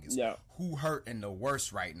longest. Yeah. Who hurting the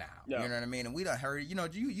worst right now. Yeah. You know what I mean? And we done heard, you know,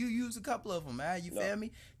 you use a couple of them, man. You feel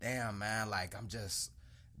me? Damn, man, like I'm just...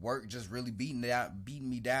 work just really beating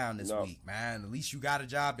me down this week, man. At least you got a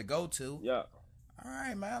job to go to. Yeah. All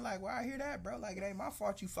right, man. Like, well, I hear that, bro. Like, it ain't my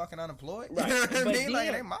fault you fucking unemployed. Right. You know what I But mean? Like,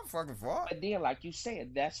 it then- ain't my fucking fault. But then, like you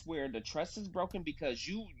said, that's where the trust is broken because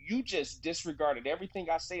you just disregarded everything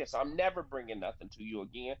I said. So I'm never bringing nothing to you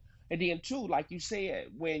again. And then, too, like you said,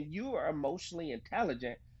 when you are emotionally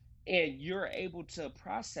intelligent and you're able to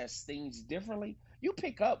process things differently, you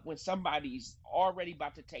pick up when somebody's already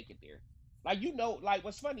about to take it there. Like, you know, like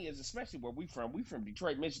what's funny is, especially where we from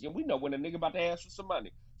Detroit, Michigan, we know when a nigga about to ask for some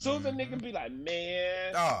money. Soon as a nigga be like,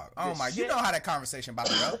 man, Dog, oh this my, you shit- know how that conversation about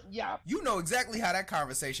to go. yeah. You know exactly how that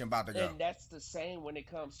conversation about to go. And that's the same when it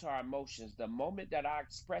comes to our emotions. The moment that I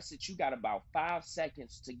express it, you got about 5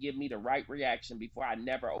 seconds to give me the right reaction before I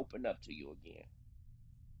never open up to you again.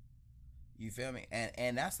 You feel me?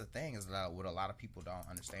 And that's the thing is that what a lot of people don't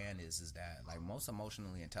understand is that like most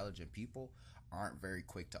emotionally intelligent people aren't very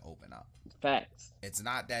quick to open up. Facts. It's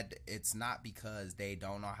not because they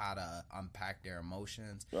don't know how to unpack their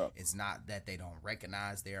emotions. Yeah. It's not that they don't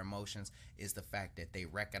recognize their emotions. It's the fact that they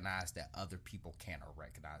recognize that other people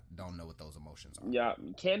don't know what those emotions are. Yeah,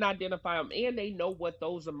 can identify them, and they know what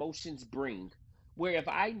those emotions bring. Where if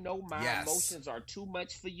I know my Yes. emotions are too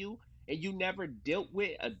much for you, and you never dealt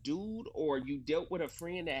with a dude or you dealt with a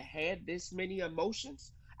friend that had this many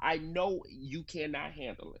emotions, I know you cannot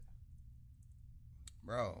handle it.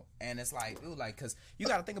 Bro, and it's like, dude, like, cause you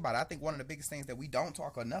got to think about it. I think one of the biggest things that we don't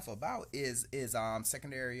talk enough about is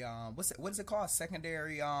secondary what is it called?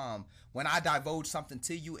 Secondary when I divulge something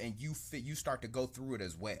to you and you start to go through it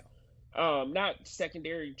as well. Not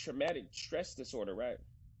secondary traumatic stress disorder, right?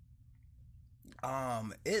 I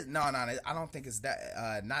don't think it's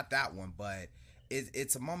that not that one, but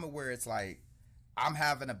it's a moment where it's like I'm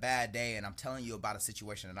having a bad day and I'm telling you about a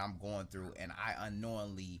situation that I'm going through and I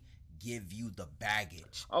unknowingly give you the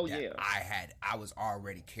baggage that I was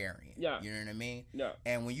already carrying. Yeah. You know what I mean? Yeah.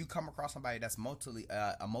 And when you come across somebody that's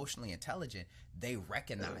emotionally intelligent, they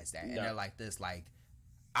recognize that. And Yeah. they're like this, like,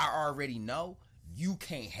 I already know you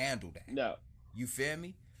can't handle that. No. You feel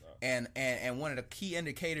me? And one of the key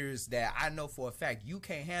indicators that I know for a fact you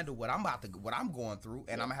can't handle what I'm going through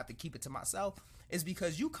and I'm gonna have to keep it to myself is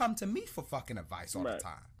because you come to me for fucking advice all the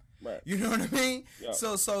time. Right. You know what I mean? Yeah.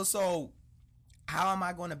 So how am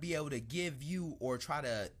I going to be able to give you or try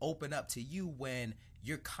to open up to you when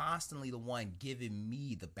you're constantly the one giving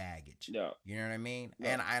me the baggage? Yeah. You know what I mean?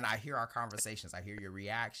 Yeah. And I hear our conversations. I hear your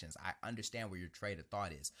reactions. I understand where your train of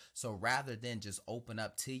thought is. So rather than just open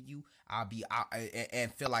up to you,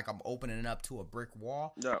 and feel like I'm opening up to a brick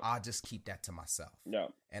wall, Yeah. I'll just keep that to myself. Yeah.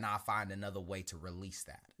 And I'll find another way to release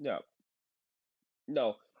that. Yeah.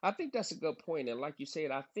 No, I think that's a good point. And like you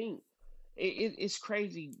said, I think it's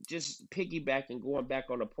crazy just piggybacking, going back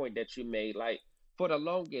on the point that you made. Like, for the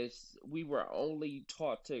longest, we were only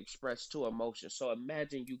taught to express two emotions. So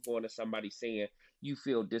imagine you going to somebody saying you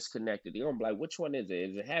feel disconnected. You're gonna be like, which one is it?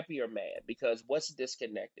 Is it happy or mad? Because what's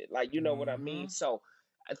disconnected? Like, you know what I mean? So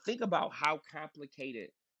I think about how complicated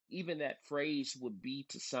even that phrase would be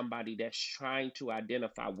to somebody that's trying to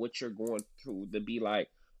identify what you're going through, to be like,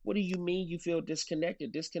 what do you mean you feel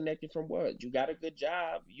disconnected? Disconnected from what? You got a good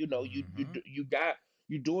job, you know, you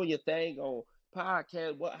doing your thing on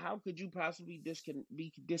podcast. What? How could you possibly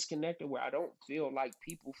be disconnected where I don't feel like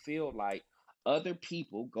people feel like other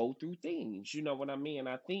people go through things? You know what I mean?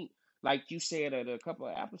 I think, like you said a couple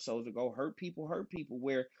of episodes ago, hurt people,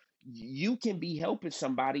 where you can be helping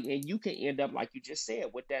somebody and you can end up, like you just said,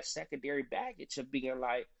 with that secondary baggage of being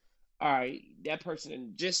like, all right, that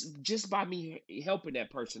person just by me helping that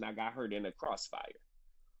person, I got hurt in a crossfire.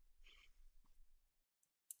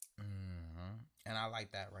 And I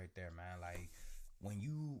like that right there, man. Like when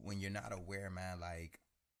you're not aware, man, like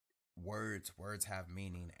words have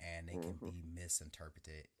meaning and they can Hmm. be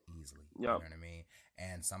misinterpreted easily. You know Yep. what I mean?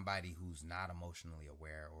 And somebody who's not emotionally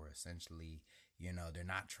aware, or essentially, they're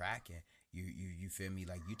not tracking, you feel me,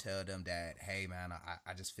 like you tell them that, hey man,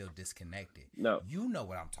 I just feel disconnected. No. You know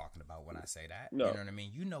what I'm talking about when I say that. You know No. what I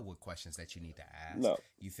mean? You know what questions that you need to ask. No.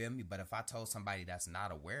 You feel me? But if I told somebody that's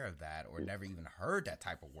not aware of that, or never even heard that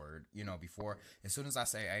type of word, before, as soon as I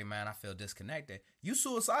say, hey man, I feel disconnected, you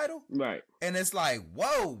suicidal? Right. And it's like,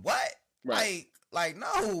 whoa, what? Right. Like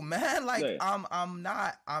no, man. Like Yeah. I'm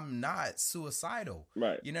not suicidal.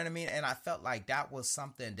 Right. You know what I mean? And I felt like that was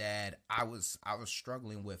something that I was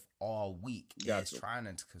struggling with all week, is Gotcha.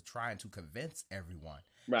 trying to convince everyone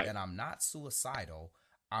Right. that I'm not suicidal.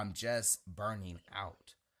 I'm just burning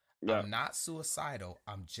out. Yeah. I'm not suicidal.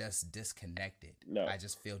 I'm just disconnected. No. I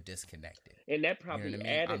just feel disconnected. And that You know what probably I mean?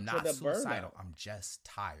 added I'm to not the suicidal. burnout. I'm just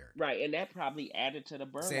tired. Right, and that probably added to the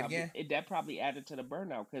Say it burnout. again? That probably added to the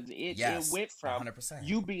burnout because it Yes, went from 100%.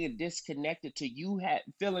 you being disconnected to you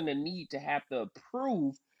feeling the need to have to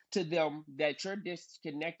prove to them that you're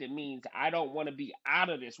disconnected means I don't want to be out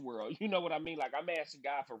of this world. You know what I mean? Like I'm asking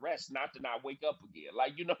God for rest, not to not wake up again.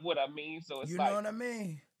 Like you know what I mean? So it's You know like, what I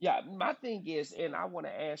mean? yeah, my thing is, and I want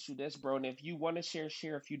to ask you this, bro. And if you want to share,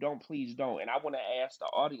 share. If you don't, please don't. And I want to ask the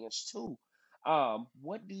audience too.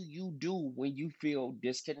 What do you do when you feel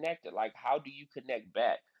disconnected? Like, how do you connect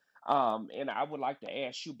back? And I would like to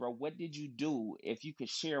ask you, bro, what did you do? If you could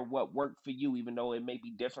share what worked for you, even though it may be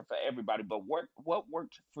different for everybody, but what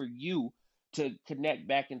worked for you to connect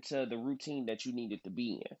back into the routine that you needed to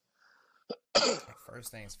be in?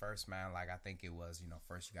 First things first, man. Like I think it was,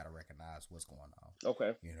 first you got to recognize what's going on.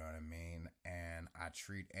 Okay. You know what I mean? And I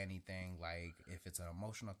treat anything like, if it's an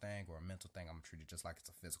emotional thing or a mental thing, I'm gonna treat it just like it's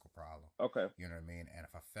a physical problem. Okay. You know what I mean? And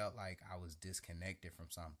if I felt like I was disconnected from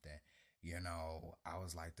something, I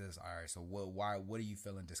was like this. All right, so what are you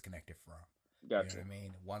feeling disconnected from? You know Gotcha. what I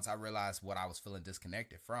mean? Once I realized what I was feeling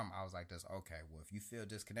disconnected from, I was like this, okay, well, if you feel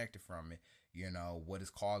disconnected from it, what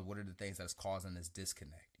are the things that's causing this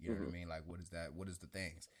disconnect? You know what I Hmm. mean? Like, what is that? What is the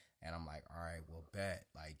things? And I'm like, all right, well, bet.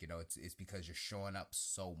 Like, it's because you're showing up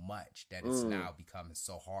so much that it's Mm. now becoming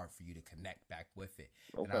so hard for you to connect back with it.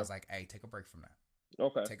 And I Okay. was like, hey, take a break from that.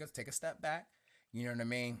 Okay. Take a step back. You know what I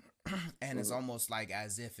mean? And it's Hmm. almost like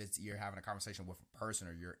as if you're having a conversation with a person,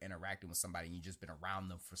 or you're interacting with somebody and you've just been around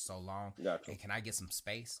them for so long. Gotcha. Hey, can I get some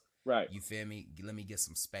space? Right. You feel me? Let me get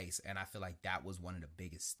some space. And I feel like that was one of the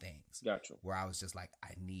biggest things, Gotcha. where I was just like, I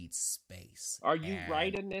need space. Are you And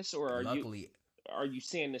writing this, or luckily, are you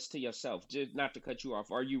saying this to yourself? Just not to cut you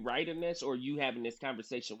off. Are you writing this, or are you having this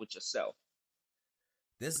conversation with yourself?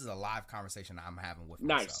 this is a live conversation I'm having with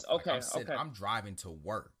Nice. myself. Like Okay. Okay. I'm driving to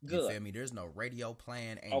work. You Good. feel me? There's no radio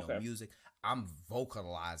playing, ain't Okay. no music. I'm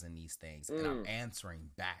vocalizing these things and I'm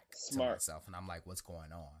answering back to Smart. myself. And I'm like, what's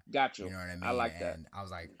going on? Got you. You know what I mean? I like that. And I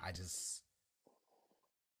was like,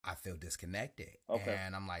 I feel disconnected. Okay.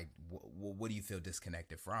 And I'm like, what do you feel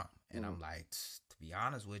disconnected from? And I'm like, to be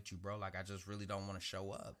honest with you, bro, like I just really don't want to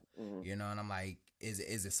show up. Mhm. And I'm like, is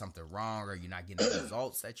it something wrong? Or you're not getting the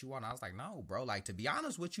results that you want? I was like, no, bro, like to be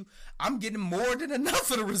honest with you, I'm getting more than enough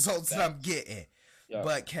of the results that I'm getting. Yeah.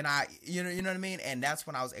 But can I, you know what I mean? And that's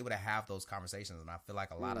when I was able to have those conversations. And I feel like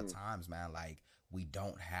a lot of times, man, like we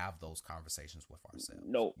don't have those conversations with ourselves.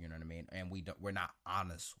 No. You know what I mean? And we're not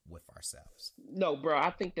honest with ourselves. No, bro,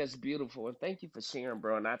 I think that's beautiful. And thank you for sharing,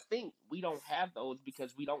 bro. And I think we don't have those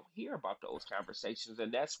because we don't hear about those conversations.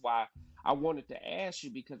 And that's why I wanted to ask you,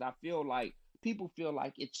 because I feel like people feel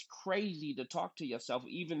like it's crazy to talk to yourself,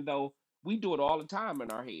 even though we do it all the time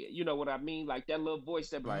in our head. You know what I mean? Like that little voice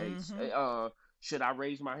that be like, Mm-hmm. should I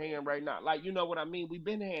raise my hand right now? Like, you know what I mean? We've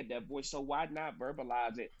been had that voice. So why not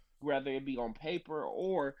verbalize it, whether it be on paper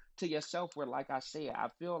or to yourself? Where, like I said, I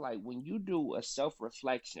feel like when you do a self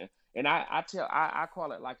reflection, and I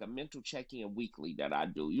call it like a mental check in weekly that I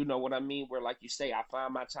do. You know what I mean? Where, like you say, I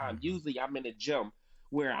find my time. Mm-hmm. Usually I'm in the gym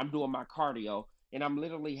where I'm doing my cardio and I'm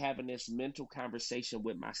literally having this mental conversation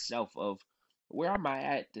with myself of where am I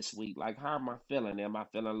at this week? Like, how am I feeling? Am I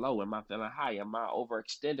feeling low? Am I feeling high? Am I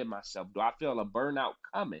overextending myself? Do I feel a burnout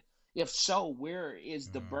coming? If so, where is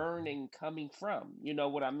the Mm-hmm. burning coming from? You know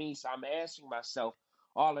what I mean? So I'm asking myself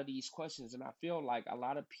all of these questions, and I feel like a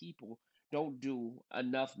lot of people don't do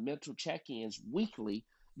enough mental check-ins weekly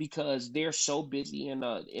because they're so busy in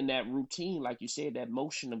that routine, like you said, that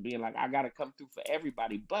motion of being like, I gotta come through for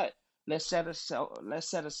everybody. But let's set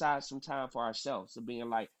aside some time for ourselves. So being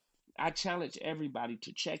like, I challenge everybody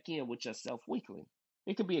to check in with yourself weekly.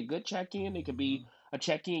 It could be a good check in, it could Mm-hmm. be a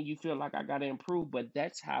check in you feel like I got to improve, but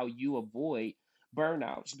that's how you avoid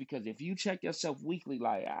burnouts. Because if you check yourself weekly,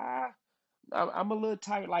 like, I'm a little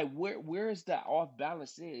tired. Like, where is the off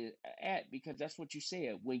balance at? Because that's what you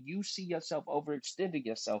said. When you see yourself overextending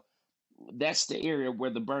yourself, that's the area where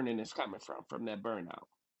the burning is coming from that burnout.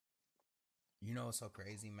 You know, it's so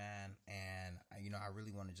crazy, man. And, I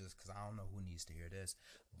really want to just, because I don't know who needs to hear this,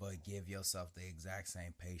 but give yourself the exact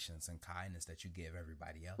same patience and kindness that you give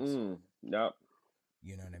everybody else. Nope.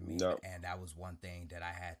 You know what I mean? Nope. And that was one thing that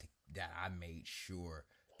that I made sure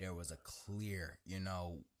there was a clear,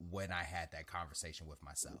 when I had that conversation with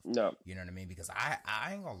myself. Nope. You know what I mean? Because I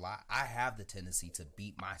ain't gonna lie, I have the tendency to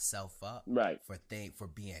beat myself up Right. for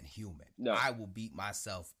being human. No. I will beat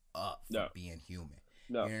myself up for No. being human.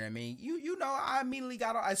 No. You know what I mean? I immediately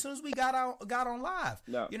got on as soon as we got on live.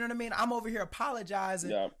 No. You know what I mean? I'm over here apologizing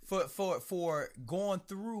No. for going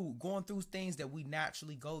through things that we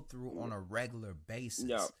naturally go through on a regular basis.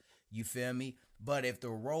 No. You feel me? But if the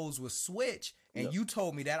roles would switch and No. you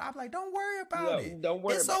told me that, I'm like, don't worry about it. Don't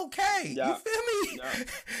worry. It's about okay. Yeah. You feel me? Yeah.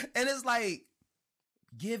 And it's like,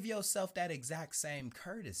 give yourself that exact same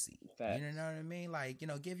courtesy. Facts. You know what I mean? Like,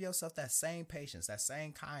 give yourself that same patience, that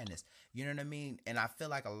same kindness. You know what I mean? And I feel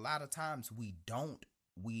like a lot of times we don't.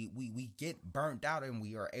 We get burnt out and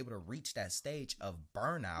we are able to reach that stage of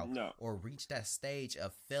burnout No. or reach that stage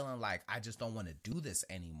of feeling like I just don't want to do this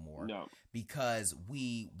anymore. No. Because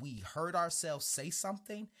we heard ourselves say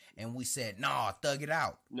something and we said, nah, thug it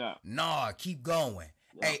out. No. Nah, keep going.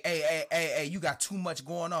 No. Hey, you got too much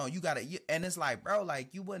going on. And it's like, bro,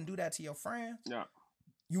 like you wouldn't do that to your friends. No.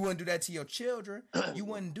 You wouldn't do that to your children. You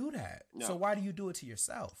wouldn't do that. No. So why do you do it to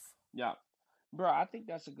yourself? Yeah. Bro, I think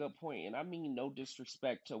that's a good point. And I mean no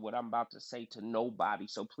disrespect to what I'm about to say to nobody.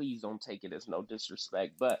 So please don't take it as no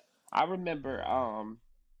disrespect. But I remember I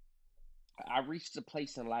reached a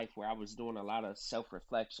place in life where I was doing a lot of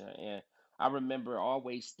self-reflection, and I remember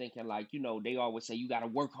always thinking like, they always say you got to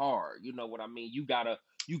work hard. You know what I mean? You got to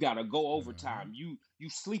go Mm-hmm. overtime. You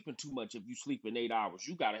sleeping too much if you sleep in 8 hours.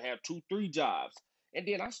 You got to have 2, 3 jobs. And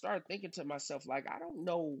then I started thinking to myself like, I don't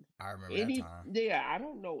know I remember that time. I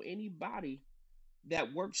don't know anybody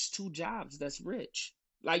that works 2 jobs that's rich.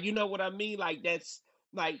 Like, you know what I mean? Like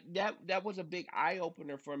that was a big eye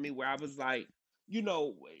opener for me where I was like, you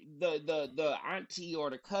know, the auntie or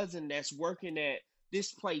the cousin that's working at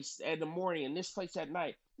this place in the morning and this place at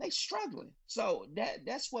night, they struggling. So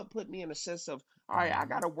that's what put me in a sense of, all right, I Mm-hmm.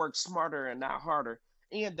 gotta work smarter and not harder.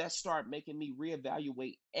 And that started making me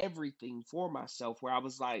reevaluate everything for myself where I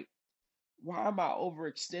was like, why am I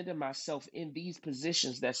overextending myself in these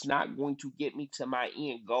positions that's not going to get me to my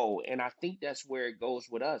end goal? And I think that's where it goes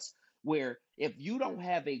with us, where if you don't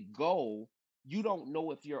have a goal, you don't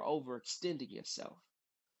know if you're overextending yourself.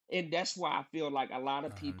 And that's why I feel like a lot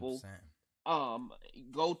of people 100%. um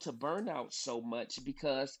go to burnout so much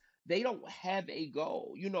because they don't have a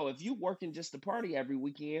goal. If you working just to party every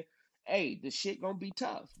weekend, hey, the shit gonna be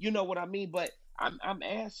tough. You know what I mean? But I'm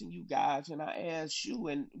asking you guys, and I asked you,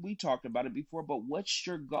 and we talked about it before. But what's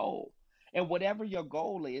your goal? And whatever your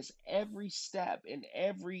goal is, every step and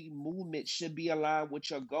every movement should be aligned with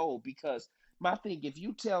your goal. Because my thing, if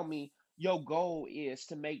you tell me your goal is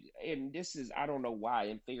to make, and this is, I don't know why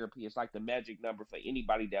in therapy it's like the magic number for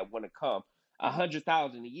anybody that want to come,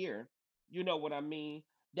 100,000 a year. You know what I mean?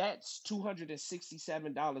 That's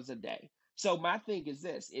 $267 a day. So my thing is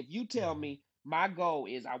this: if you tell Mm-hmm. me my goal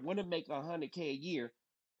is I want to make 100K a year,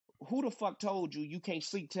 who the fuck told you can't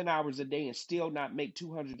sleep 10 hours a day and still not make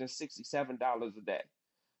 $267 a day?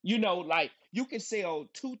 Like you can sell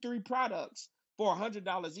 2, 3 products for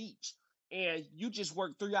 $100 each, and you just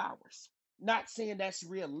work 3 hours. Not saying that's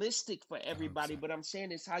realistic for everybody, 100%. but I'm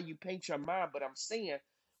saying it's how you paint your mind. But I'm saying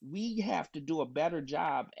we have to do a better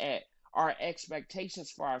job at our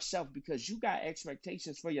expectations for ourselves because you got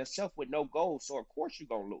expectations for yourself with no goals. So of course you're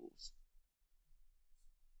gonna lose.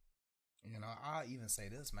 I'll even say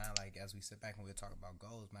this, man. Like as we sit back and we talk about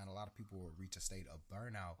goals, man, a lot of people will reach a state of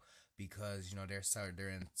burnout because they're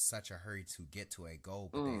in such a hurry to get to a goal,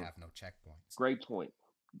 but they Mm, have no checkpoints. great point.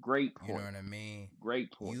 Great You know point. what I mean?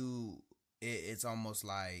 Great point. It's almost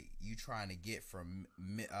like you trying to get from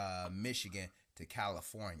Michigan to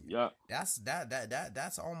California. Yeah.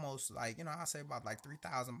 That's almost like I say about like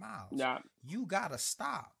 3,000 miles. Yeah. You gotta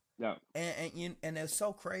stop. Yeah. And it's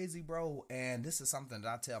so crazy, bro. And this is something that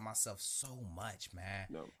I tell myself so much, man.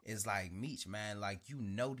 No. It's like Meech, man. Like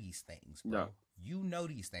these things, bro. No. you know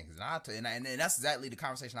these things. And that's exactly the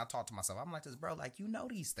conversation I talk to myself. I'm like this, bro, like, you know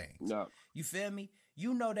these things. No. You feel me?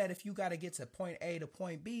 You know that if you got to get to point A to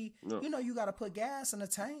point B, you know you got to put gas in the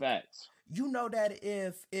tank. Facts. You know that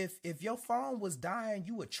if your phone was dying,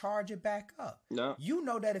 you would charge it back up. No. You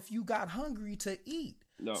know that if you got hungry to eat.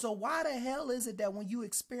 No. So why the hell is it that when you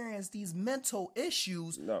experience these mental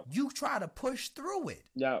issues, you try to push through it?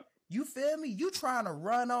 No. You feel me? You trying to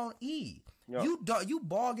run on E. No. You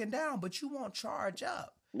bogging down, but you won't charge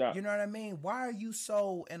up. No. You know what I mean? Why are you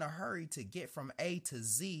so in a hurry to get from A to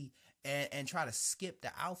Z and try to skip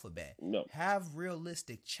the alphabet? No. Have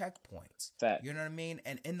realistic checkpoints. Fact. You know what I mean?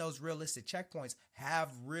 And in those realistic checkpoints,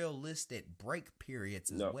 have realistic break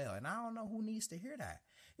periods as well. And I don't know who needs to hear that.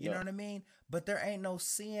 You know what I mean? But there ain't no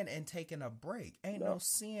sin in taking a break. Ain't no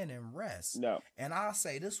sin in rest. No. And I'll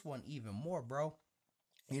say this one even more, bro.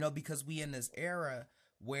 You know, because we in this era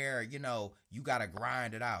where, you know, you got to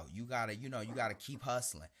grind it out. You got to, you got to keep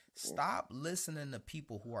hustling. Stop listening to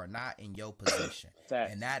people who are not in your position.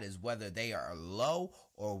 And that is whether they are low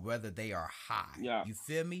or whether they are high. Yeah. You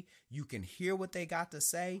feel me? You can hear what they got to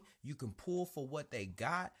say. You can pull for what they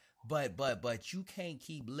got. But you can't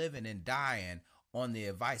keep living and dying on the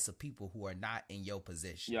advice of people who are not in your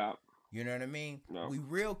position. Yeah. You know what I mean? No. We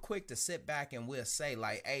real quick to sit back and we'll say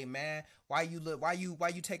like, "Hey man, why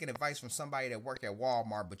you taking advice from somebody that work at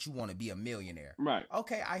Walmart but you want to be a millionaire?" Right.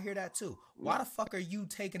 Okay, I hear that too. Why the fuck are you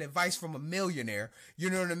taking advice from a millionaire? You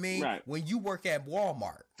know what I mean? Right. When you work at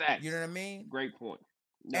Walmart. Facts. You know what I mean? Great point.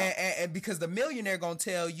 No. And because the millionaire gonna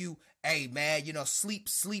tell you, "Hey man,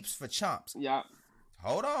 sleeps for chumps." Yeah.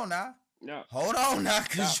 Hold on now. No. Hold on now,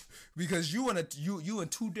 because you in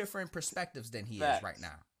two different perspectives than he is right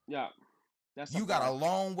now. Yeah. You got a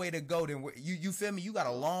long way to go than where you feel me? You got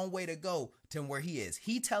a long way to go to where he is.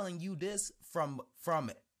 He telling you this from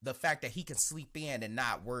the fact that he can sleep in and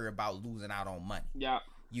not worry about losing out on money. Yeah.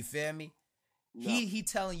 You feel me? No. He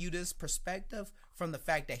telling you this perspective from the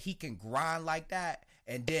fact that he can grind like that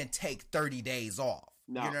and then take 30 days off.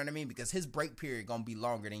 No. You know what I mean? Because his break period gonna be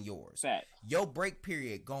longer than yours. Fact. Your break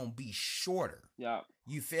period gonna be shorter. Yeah.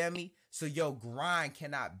 You feel me? So your grind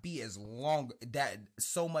cannot be as long, that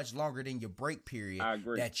so much longer than your break period. I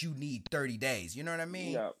agree. That you need 30 days. You know what I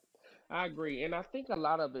mean? Yeah. I agree. And I think a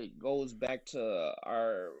lot of it goes back to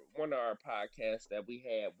one of our podcasts that we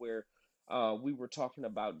had where we were talking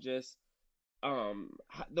about just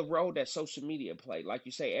the role that social media play. Like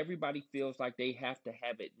you say, everybody feels like they have to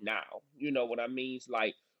have it now. You know what I mean? It's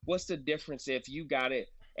like, what's the difference if you got it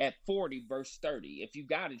at 40 versus 30? If you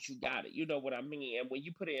got it, you got it. You know what I mean? And when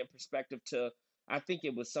you put it in perspective to, I think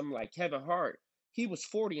it was something like Kevin Hart. He was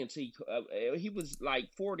 40 until he was like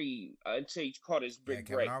 40 until he caught his big break.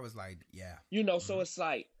 Kevin Hart was like, yeah. You know, so it's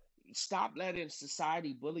like, stop letting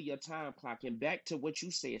society bully your time clock. And back to what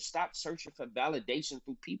you said, stop searching for validation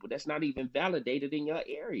through people that's not even validated in your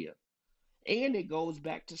area. And it goes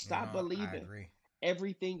back to stop believing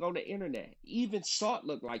everything on the internet. Even salt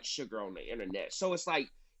look like sugar on the internet. So it's like,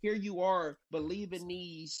 here you are believing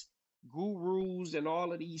these gurus and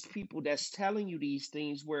all of these people that's telling you these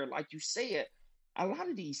things where, like you said, a lot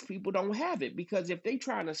of these people don't have it, because if they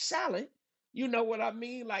trying to sell it, you know what I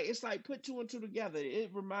mean? Like, it's like put two and two together. It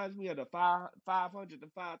reminds me of the 500 to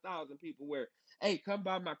 5,000 people where, hey, come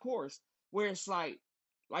by my course, where it's like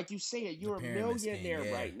you said, you're a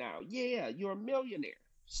millionaire right now. Yeah, you're a millionaire.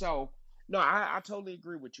 So, no, I totally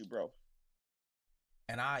agree with you, bro.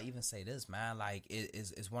 And I even say this, man, like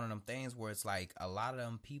it's one of them things where it's like a lot of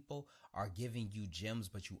them people are giving you gems,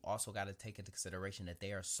 but you also got to take into consideration that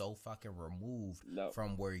they are so fucking removed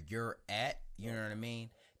from where you're at. You know what I mean?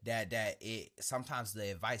 That it sometimes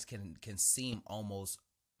the advice can seem almost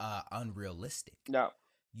unrealistic. No.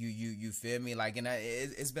 You feel me? Like, and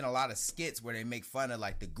it's been a lot of skits where they make fun of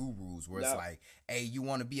like the gurus, where it's like, hey, you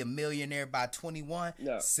want to be a millionaire by 21?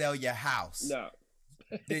 Sell your house. No.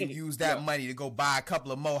 Then use that money to go buy a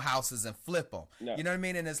couple of more houses and flip them. You know what I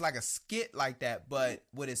mean? And it's like a skit like that. But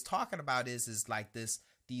what it's talking about is like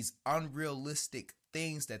these unrealistic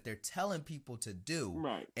things that they're telling people to do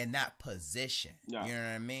in that position. You know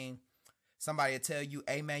what I mean? Somebody will tell you,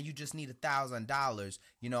 hey man, you just need $1,000.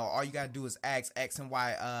 You know, all you gotta do is ask X and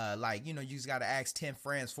Y. Like, you know, you just gotta ask 10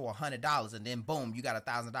 friends for $100, and then boom, you got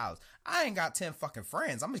 $1,000. I ain't got 10 fucking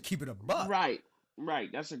friends. I'm gonna keep it a buck.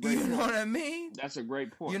 Right, that's a great point. You know what I mean? That's a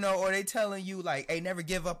great point. You know, or they telling you like, hey, never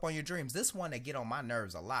give up on your dreams. This one that get on my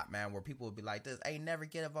nerves a lot, man, where people will be like this, hey, never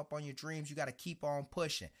give up on your dreams. You got to keep on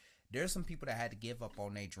pushing. There's some people that had to give up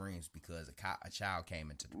on their dreams because a child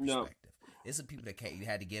came into the perspective. It's the people that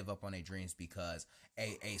had to give up on their dreams because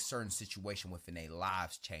a certain situation within their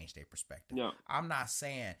lives changed their perspective. Yeah. I'm not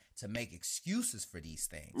saying to make excuses for these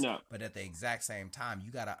things, No. but at the exact same time,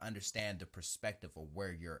 you got to understand the perspective of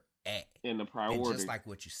where you're at. And the priority. And just like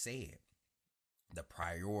what you said, the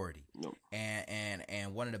priority. No.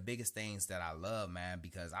 And one of the biggest things that I love, man,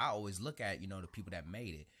 because I always look at, the people that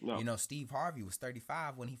made it. No. Steve Harvey was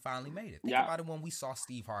 35 when he finally made it. Think Yeah. about it when we saw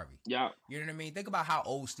Steve Harvey. Yeah. You know what I mean? Think about how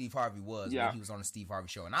old Steve Harvey was Yeah. when he was on the Steve Harvey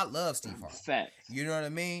show. And I love Steve Harvey. Facts. You know what I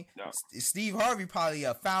mean? No. Steve Harvey probably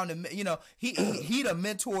found him, he done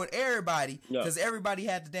mentored everybody because everybody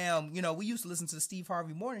had the damn, we used to listen to the Steve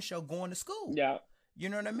Harvey morning show going to school. Yeah. You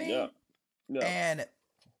know what I mean? Yeah. Yeah.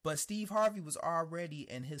 But Steve Harvey was already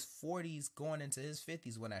in his 40s going into his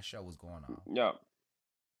 50s when that show was going on. Yeah.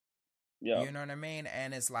 Yeah. You know what I mean?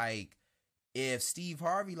 And it's like, if Steve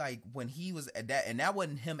Harvey, like when he was at that, and that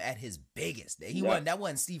wasn't him at his biggest. That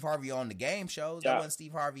wasn't Steve Harvey on the game shows. That wasn't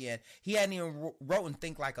Steve Harvey, and he hadn't even wrote and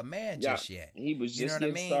Think Like a Man just yet. He was just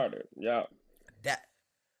getting started. Yeah.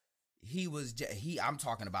 I'm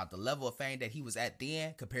talking about the level of fame that he was at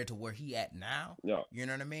then compared to where he at now. Yeah. You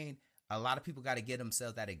know what I mean? A lot of people got to give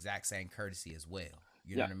themselves that exact same courtesy as well.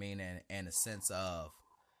 You know what I mean? And a sense of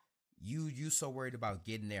you so worried about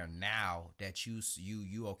getting there now that you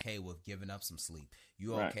okay with giving up some sleep.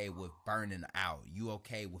 You okay with burning out. You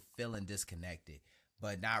okay with feeling disconnected,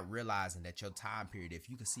 but not realizing that your time period, if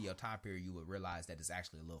you could see your time period, you would realize that it's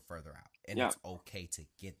actually a little further out. And it's okay to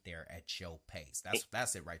get there at your pace.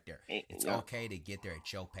 That's it right there. It's okay to get there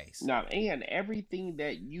at your pace. Now, and everything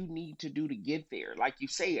that you need to do to get there, like you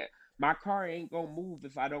said, my car ain't gonna move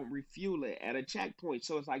if I don't refuel it at a checkpoint.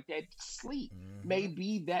 So it's like that sleep may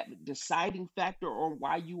be that deciding factor on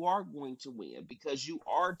why you are going to win, because you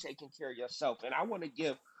are taking care of yourself. And I want to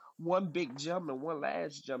give one big gem and one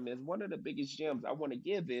last gem. Is one of the biggest gems I want to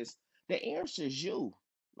give is the answer is you.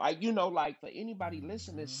 Like, like for anybody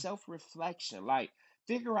listening, self-reflection. Like,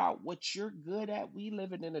 figure out what you're good at. We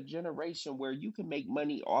living in a generation where you can make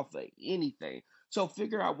money off of anything. So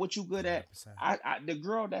figure out what you're good at. 100%. The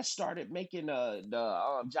girl that started making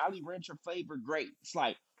the Jolly Rancher flavor grapes,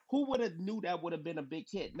 like, who would have knew that would have been a big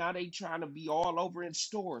hit? Now they trying to be all over in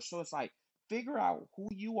stores. So it's like, figure out who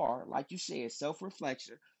you are. Like you said,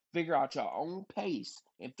 self-reflection. Figure out your own pace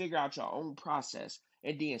and figure out your own process.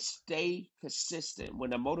 And then stay consistent. When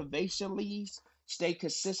the motivation leaves, stay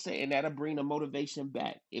consistent, and that'll bring the motivation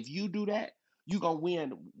back. If you do that, you're going to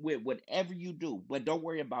win with whatever you do. But don't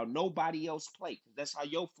worry about nobody else's plate, because that's how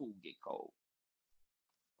your food get cold.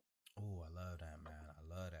 Oh, I love that, man.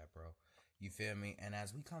 I love that, bro. You feel me? And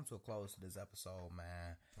as we come to a close to this episode,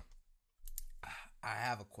 man, I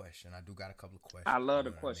have a question. I do got a couple of questions. I love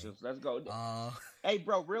the questions. I mean? Let's go. Hey,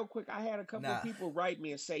 bro, real quick, I had a couple of people write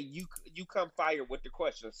me and say you come fired with the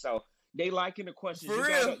questions. So they liking the questions. For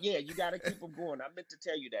real? You got to keep them going. I meant to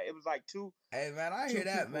tell you that. It was like two. Hey, man, I hear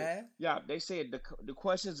that, people. man. Yeah, they said the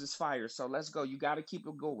questions is fire. So let's go. You got to keep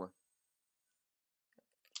it going.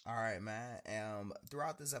 All right, man.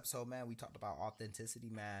 Throughout this episode, man, we talked about authenticity,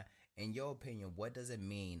 man. In your opinion, what does it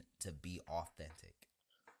mean to be authentic?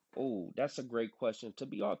 Oh, that's a great question. To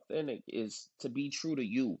be authentic is to be true to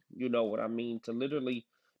you. You know what I mean? To literally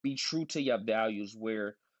be true to your values,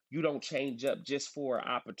 where you don't change up just for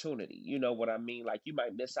opportunity. You know what I mean? Like, you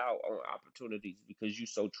might miss out on opportunities because you're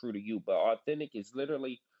so true to you. But authentic is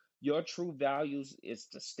literally your true values is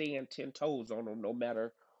to stand 10 toes on them no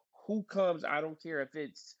matter who comes. I don't care if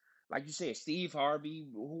it's, like you said, Steve Harvey,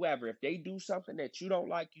 whoever. If they do something that you don't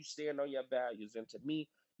like, you stand on your values. And to me,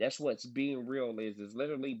 that's what's being real is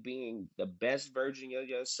literally being the best version of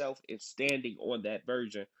yourself and standing on that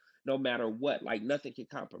version no matter what. Like, nothing can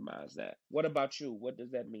compromise that. What about you? What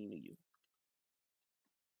does that mean to you?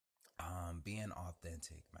 Being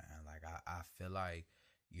authentic, man. Like, I feel like,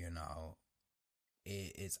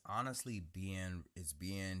 it's honestly being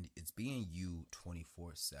you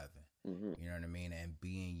 24/7. Mm-hmm. You know what I mean? And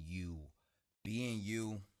being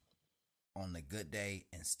you on the good day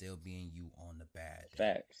and still being you on the bad day.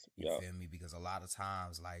 Facts. You feel me? Because a lot of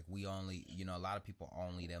times, like, we only, a lot of people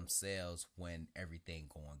only themselves when everything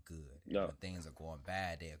going good. Yeah. When things are going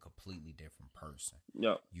bad, they're a completely different person.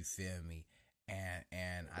 Yeah. You feel me?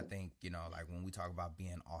 And I think, like, when we talk about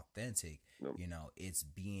being authentic, it's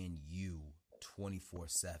being you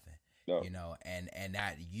 24/7. No. And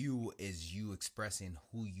that you is you expressing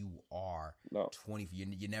who you are. No. 20,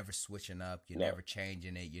 you're never switching up, you're No. never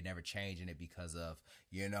changing it because of,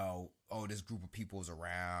 oh, this group of people is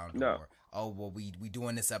around, No. or oh, well, we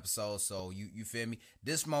doing this episode, so you feel me.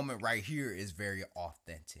 This moment right here is very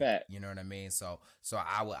authentic. Fact. You know what I mean? So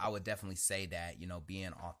I would definitely say that,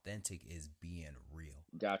 being authentic is being real.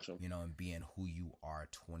 Gotcha. And being who you are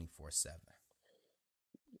 24/7.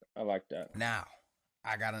 I like that. Now,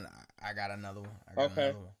 I got another one. Okay.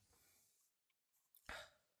 Another one.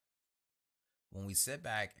 When we sit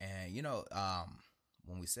back and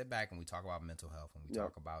when we sit back and we talk about mental health, and we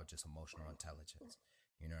talk about just emotional intelligence,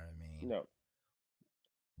 you know what I mean? No.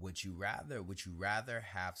 Would you rather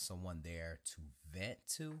have someone there to vent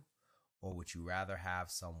to, or would you rather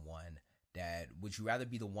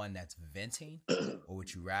be the one that's venting, or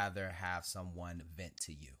would you rather have someone vent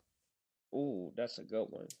to you? Ooh, that's a good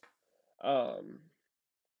one.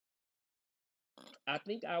 I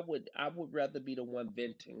think I would rather be the one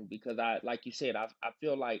venting, because like you said, I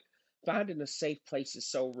feel like finding a safe place is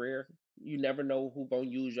so rare. You never know who gonna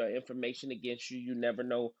use your information against you. You never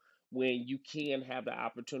know when you can have the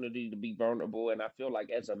opportunity to be vulnerable. And I feel like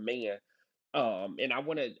as a man, and I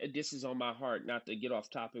want to, this is on my heart, not to get off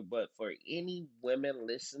topic, but for any women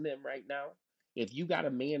listening right now, if you got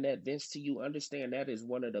a man that vents to you, understand that is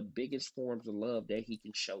one of the biggest forms of love that he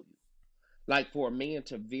can show you. Like, for a man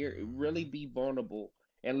to really be vulnerable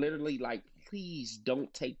and literally, like, please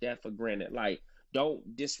don't take that for granted. Like,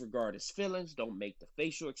 don't disregard his feelings. Don't make the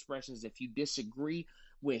facial expressions. If you disagree,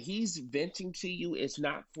 when he's venting to you, it's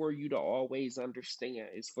not for you to always understand.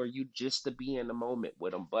 It's for you just to be in the moment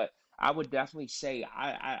with him. But I would definitely say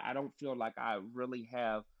I don't feel like I really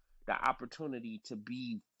have the opportunity to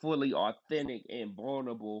be fully authentic and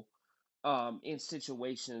vulnerable in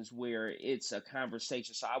situations where it's a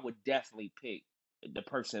conversation. So I would definitely pick the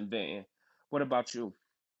person venting. What about you?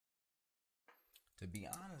 To be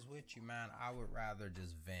honest with you, man, I would rather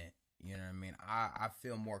just vent. You know what I mean? I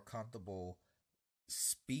feel more comfortable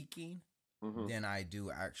speaking Hmm. than I do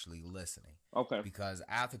actually listening. Okay. Because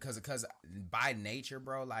by nature,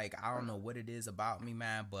 bro, like, I don't know what it is about me,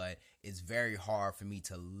 man, but it's very hard for me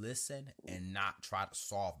to listen and not try to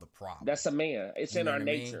solve the problem. That's a man. It's You in know our what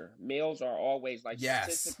I mean? nature. Males are always, like, Yes.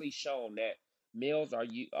 statistically shown that males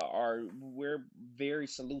we're very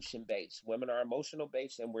solution based. Women are emotional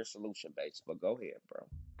based, and we're solution based. But go ahead, bro.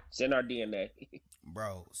 It's in our DNA.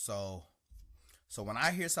 Bro, so when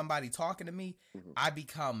I hear somebody talking to me, Mhm. I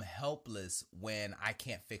become helpless when I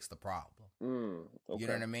can't fix the problem. Okay. You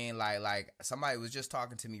know what I mean? Like somebody was just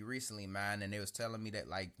talking to me recently, man, and they was telling me that,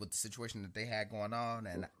 like, with the situation that they had going on,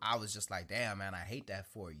 and I was just like, damn, man, I hate that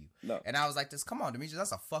for you. No. And I was like, this, come on, Demetrius,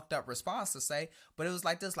 that's a fucked up response to say. But it was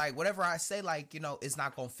like this, like, whatever I say, like, it's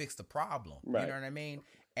not gonna fix the problem. Right. You know what I mean?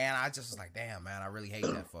 And I just was like, damn, man, I really hate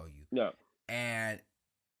that for you. No.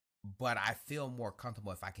 But I feel more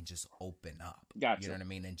comfortable if I can just open up. Gotcha. You know what I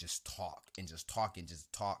mean? And just talk and just talk and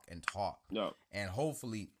just talk and talk. No. And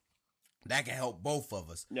hopefully that can help both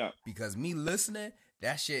of us. No. Because me listening,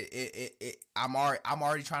 that shit, I'm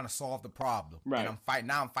already trying to solve the problem. Right. And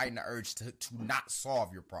I'm fighting the urge to not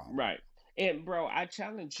solve your problem. Right. And bro, I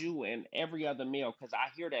challenge you and every other male, because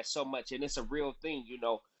I hear that so much, and it's a real thing,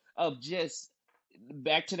 of just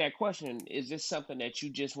back to that question: is this something that you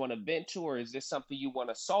just want to vent to, or is this something you want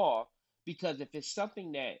to solve? Because if it's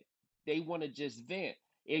something that they want to just vent,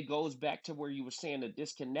 it goes back to where you were saying the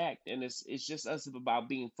disconnect, and it's just us about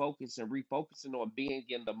being focused and refocusing on being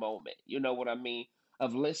in the moment. You know what I mean?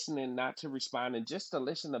 Of listening, not to respond, and just to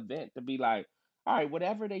listen to vent, to be like, all right,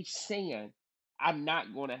 whatever they saying, I'm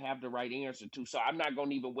not going to have the right answer to, so I'm not going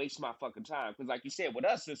to even waste my fucking time. Because, like you said, with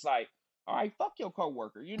us, it's like, all right, fuck your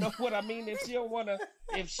coworker. You know what I mean? If she don't wanna,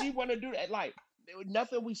 if she wanna do that, like,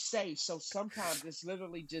 nothing we say. So sometimes it's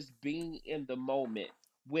literally just being in the moment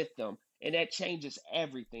with them, and that changes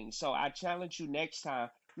everything. So I challenge you next time,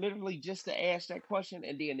 literally just to ask that question,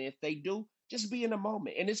 and then if they do, just be in the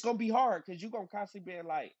moment. And it's gonna be hard because you're gonna constantly be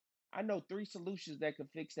like, I know 3 solutions that could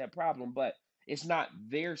fix that problem, but it's not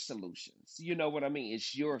their solutions. You know what I mean?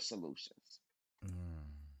 It's your solutions. Mm,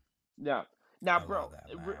 Now, I bro, love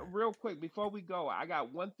that, man. real quick before we go, I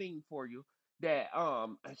got one thing for you that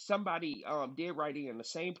somebody did write in. The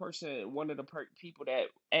same person, one of the people that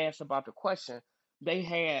asked about the question, they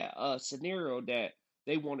had a scenario that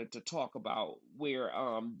they wanted to talk about. Where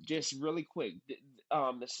just really quick,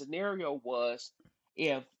 the scenario was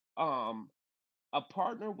if um a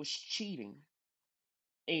partner was cheating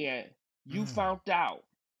and you Mm, found out,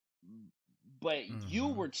 but you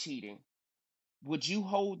mm-hmm. were cheating, would you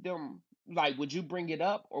hold them, like, would you bring it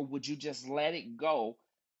up, or would you just let it go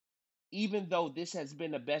even though this has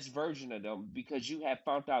been the best version of them because you have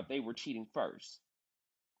found out they were cheating first.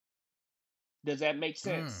 Does that make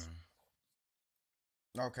sense?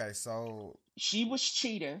 Mm. Okay, so She was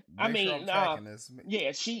cheating. I make sure I'm mean, tracking this.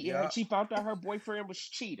 yeah, she Yeah, she found out her boyfriend was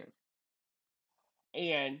cheating,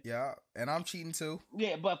 and yeah, and I'm cheating too.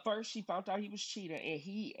 yeah, but first she found out he was cheating,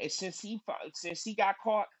 and since he got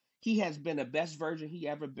caught, he has been the best version he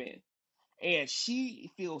ever been, and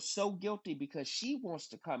she feels so guilty because she wants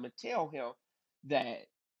to come and tell him that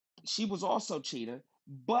she was also cheating,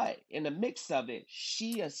 but in the mix of it,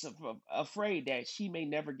 she is afraid that she may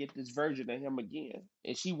never get this version of him again,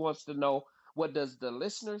 and she wants to know what does the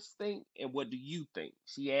listeners think and what do you think.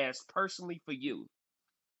 She asked personally for you.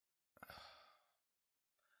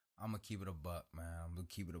 I'm gonna keep it a buck, man. I'm gonna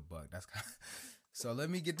keep it a buck. That's kind of... So let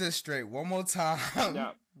me get this straight one more time.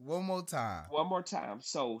 Now, One more time. one more time.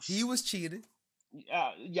 So, He was cheating.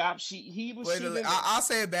 yeah, he was Wait, cheating. I'll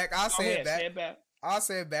say it back. I'll Go say ahead, it back. say it back. I'll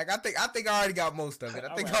say it back. I think I already got most of it. I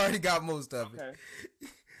All think right. I already got most of Okay. it.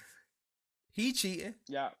 He cheating.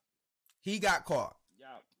 Yeah. He got caught.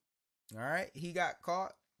 Yeah. All right. He got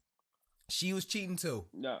caught. She was cheating too.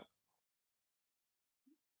 No.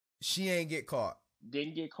 She ain't get caught.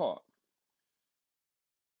 Didn't get caught.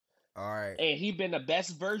 All right. And he been the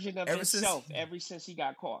best version of Ever since- himself ever since he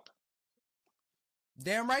got caught.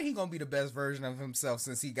 Damn right he gonna be the best version of himself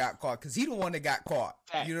since he got caught. Cause he the one that got caught.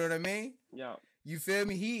 Facts. You know what I mean? Yeah. You feel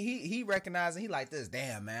me? He recognizing he like this.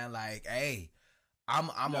 Damn man, like, hey, I'm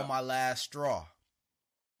Yeah. on my last straw.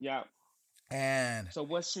 Yeah. And So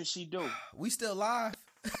what should she do? we still live.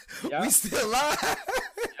 Yeah. We still live.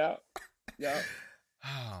 Yeah. Yeah.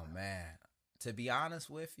 Oh man. To be honest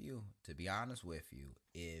with you,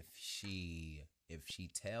 if she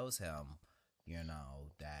tells him, you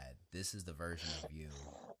know, that this is the version of you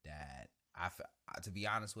that to be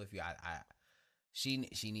honest with you,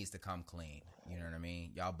 she needs to come clean. You know what I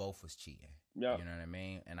mean? Y'all both was cheating. Yeah. You know what I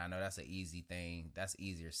mean? And I know that's an easy thing. That's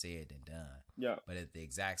easier said than done. Yeah. But at the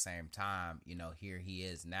exact same time, you know, here he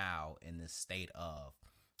is now in this state of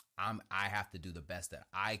I have to do the best that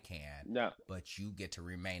I can. Yeah. But you get to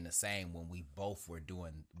remain the same when we both were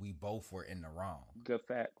in the wrong. Good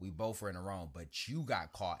fact. We both were in the wrong, but you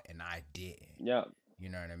got caught and I didn't. Yeah. You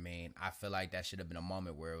know what I mean? I feel like that should have been a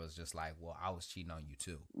moment where it was just like, well, I was cheating on you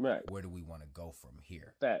too. Right. Where do we want to go from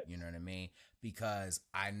here? Facts. You know what I mean? Because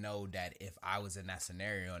I know that if I was in that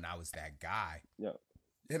scenario and I was that guy, Yeah.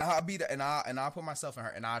 and I'll be the, and I'll put myself in her,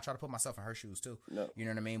 and I'll try to put myself in her shoes too. No. You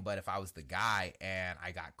know what I mean? But if I was the guy and I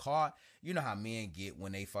got caught, you know how men get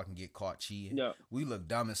when they fucking get caught cheating. Yeah. We look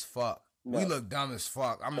dumb as fuck. No. We look dumb as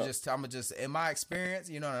fuck. I'm No. just in my experience,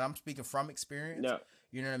 you know, and I'm speaking from experience. No.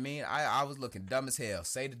 You know what I mean? I was looking dumb as hell.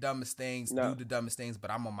 Say the dumbest things, No. do the dumbest things,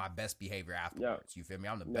 but I'm on my best behavior afterwards. You feel me?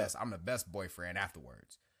 I'm the No. best. I'm the best boyfriend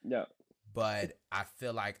afterwards. No. But I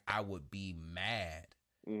feel like I would be mad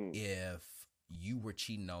Mm. if you were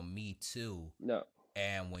cheating on me too. No.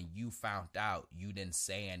 And when you found out, you didn't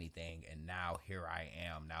say anything, and now here I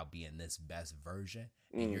am, now being this best version,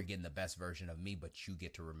 and you're getting the best version of me, but you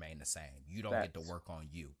get to remain the same. You don't get to Facts. work on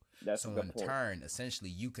you. That's So a good in point. turn, essentially,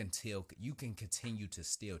 you can continue to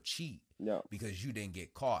still cheat No. because you didn't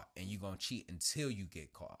get caught, and you're gonna cheat until you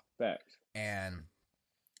get caught. Facts. And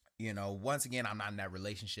you know, once again, I'm not in that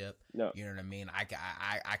relationship. No. You know what I mean?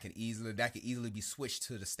 I could easily be switched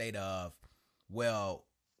to the state of, well,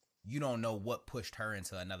 you don't know what pushed her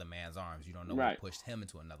into another man's arms. You don't know Right. what pushed him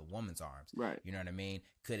into another woman's arms. Right. You know what I mean?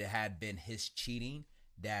 Could it have been his cheating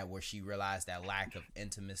that where she realized that lack of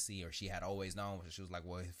intimacy, or she had always known, she was like,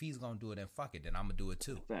 well, if he's gonna do it, then fuck it, then I'm gonna do it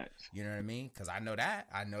too. Facts. You know what I mean? Because I know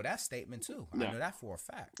that statement too. Yeah. I know that for a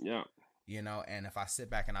fact. Yeah. You know, and if I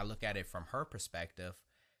sit back and I look at it from her perspective,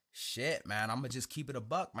 shit, man, I'm gonna just keep it a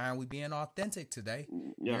buck, man. We being authentic today.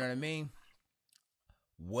 You Yeah. know what I mean?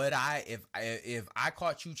 Would I, if I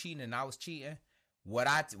caught you cheating and I was cheating, would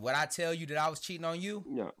I tell you that I was cheating on you?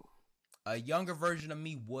 Yeah. A younger version of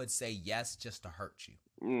me would say yes, just to hurt you.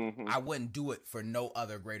 Mm-hmm. I wouldn't do it for no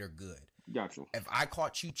other greater good. Gotcha. If I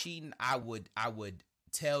caught you cheating, I would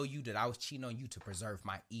tell you that I was cheating on you to preserve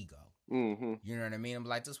my ego. Mm-hmm. You know what I mean? I'm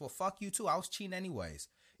like this. Well, fuck you too. I was cheating anyways.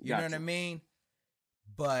 You know Gotcha. what I mean?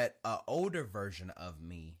 But an older version of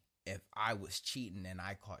me, if I was cheating and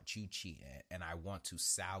I caught you cheating and I want to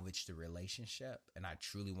salvage the relationship and I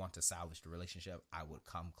truly want to salvage the relationship, I would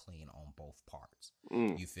come clean on both parts.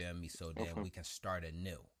 Mm. You feel me? So then we can start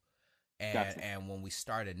anew. And Gotcha. and when we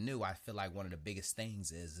start anew, I feel like one of the biggest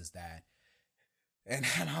things is that And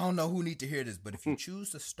I don't know who need to hear this, but if you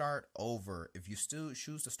choose to start over, if you still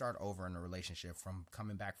choose to start over in a relationship from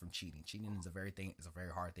coming back from cheating is a very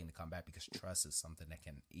hard thing to come back, because trust is something that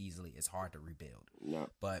it's hard to rebuild. No.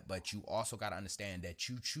 But you also got to understand that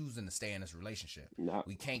you choosing to stay in this relationship. No.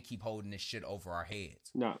 We can't keep holding this shit over our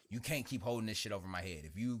heads. No. You can't keep holding this shit over my head.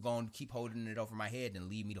 If you gonna keep holding it over my head, then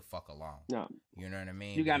leave me the fuck alone. No. You know what I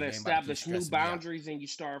mean? You got to establish new boundaries and you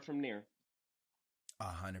start from there.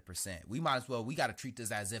 100%. We got to treat this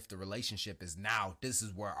as if the relationship is now, this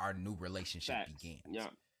is where our new relationship begins. Yeah.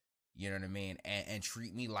 You know what I mean? And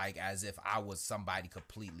treat me like as if I was somebody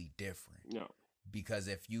completely different. No. Because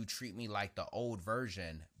if you treat me like the old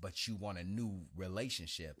version, but you want a new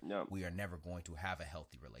relationship, we are never going to have a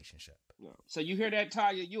healthy relationship. No. So you hear that,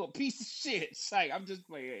 Tanya? You a piece of shit. Say, I'm just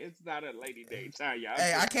playing. It's not a lady name, Tanya.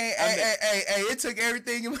 It took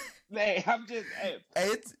everything. Hey, I'm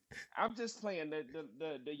just playing.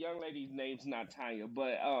 The young lady's name's not Tanya,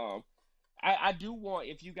 but I do want,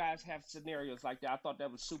 if you guys have scenarios like that, I thought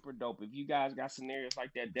that was super dope. If you guys got scenarios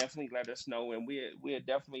like that, definitely let us know, and we'll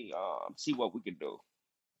definitely see what we can do.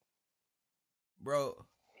 Bro,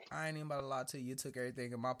 I ain't even about to lie to you. It took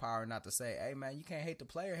everything in my power not to say, hey man, you can't hate the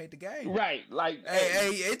player, hate the game. Right. Like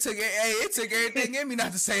it took everything in me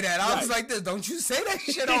not to say that. I was like this, don't you say that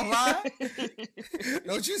shit on live.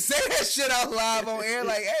 Don't you say that shit out live on air.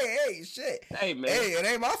 Like, hey, shit. Hey man. Hey, it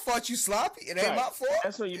ain't my fault you sloppy. It ain't my fault.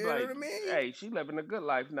 That's when you like, know what I mean? Hey, she living a good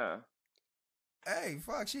life now. Hey,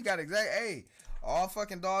 fuck, she got hey, all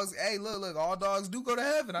fucking dogs. Hey, look, all dogs do go to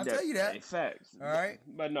heaven. I'll tell you that. Hey, facts. All right.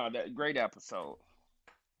 But no, that great episode.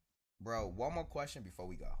 Bro, one more question before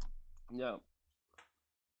we go. Yeah.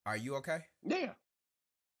 Are you okay? Yeah.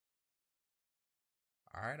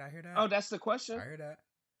 All right, I hear that. Oh, that's the question? I hear that.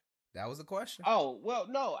 That was the question. Oh, well,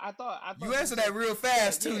 no, I thought you answered that real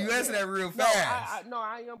fast, too. You answered that real fast.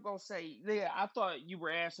 I am going to say, I thought you were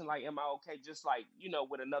asking, like, am I okay? Just like,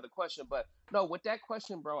 with another question. But no, with that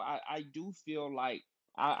question, bro, I do feel like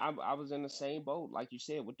I was in the same boat, like you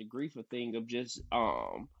said, with the grief thing of just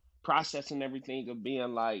processing everything, of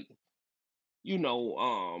being like,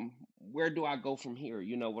 where do I go from here?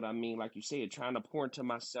 You know what I mean? Like you said, trying to pour into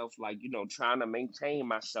myself, like, trying to maintain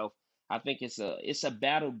myself. I think it's a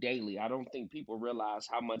battle daily. I don't think people realize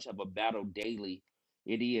how much of a battle daily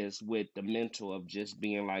it is with the mental of just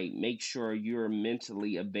being like, make sure you're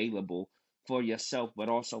mentally available for yourself, but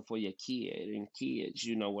also for your kids,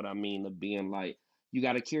 you know what I mean? Of being like, you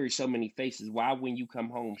got to carry so many faces. Why, when you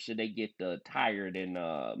come home, should they get the tired and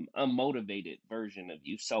unmotivated version of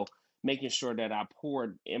you? So making sure that I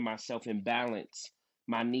pour in myself and balance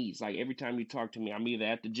my needs. Like every time you talk to me, I'm either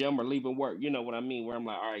at the gym or leaving work. You know what I mean? Where I'm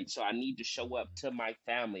like, all right, so I need to show up to my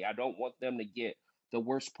family. I don't want them to get the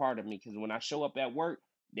worst part of me, because when I show up at work,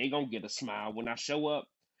 they gonna get a smile. When I show up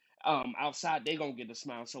outside, they gonna get a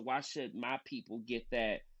smile. So why should my people get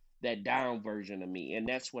that down version of me? And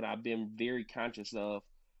that's what I've been very conscious of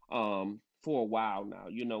for a while now.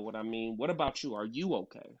 You know what I mean? What about you? Are you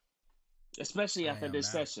okay? Especially after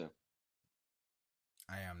this session.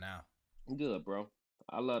 I am now. Good, bro.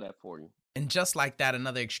 I love that for you. And just like that,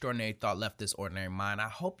 another extraordinary thought left this ordinary mind. I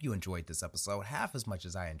hope you enjoyed this episode half as much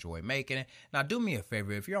as I enjoyed making it. Now, do me a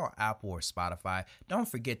favor. If you're on Apple or Spotify, don't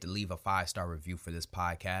forget to leave a 5-star review for this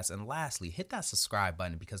podcast. And lastly, hit that subscribe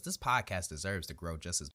button, because this podcast deserves to grow just as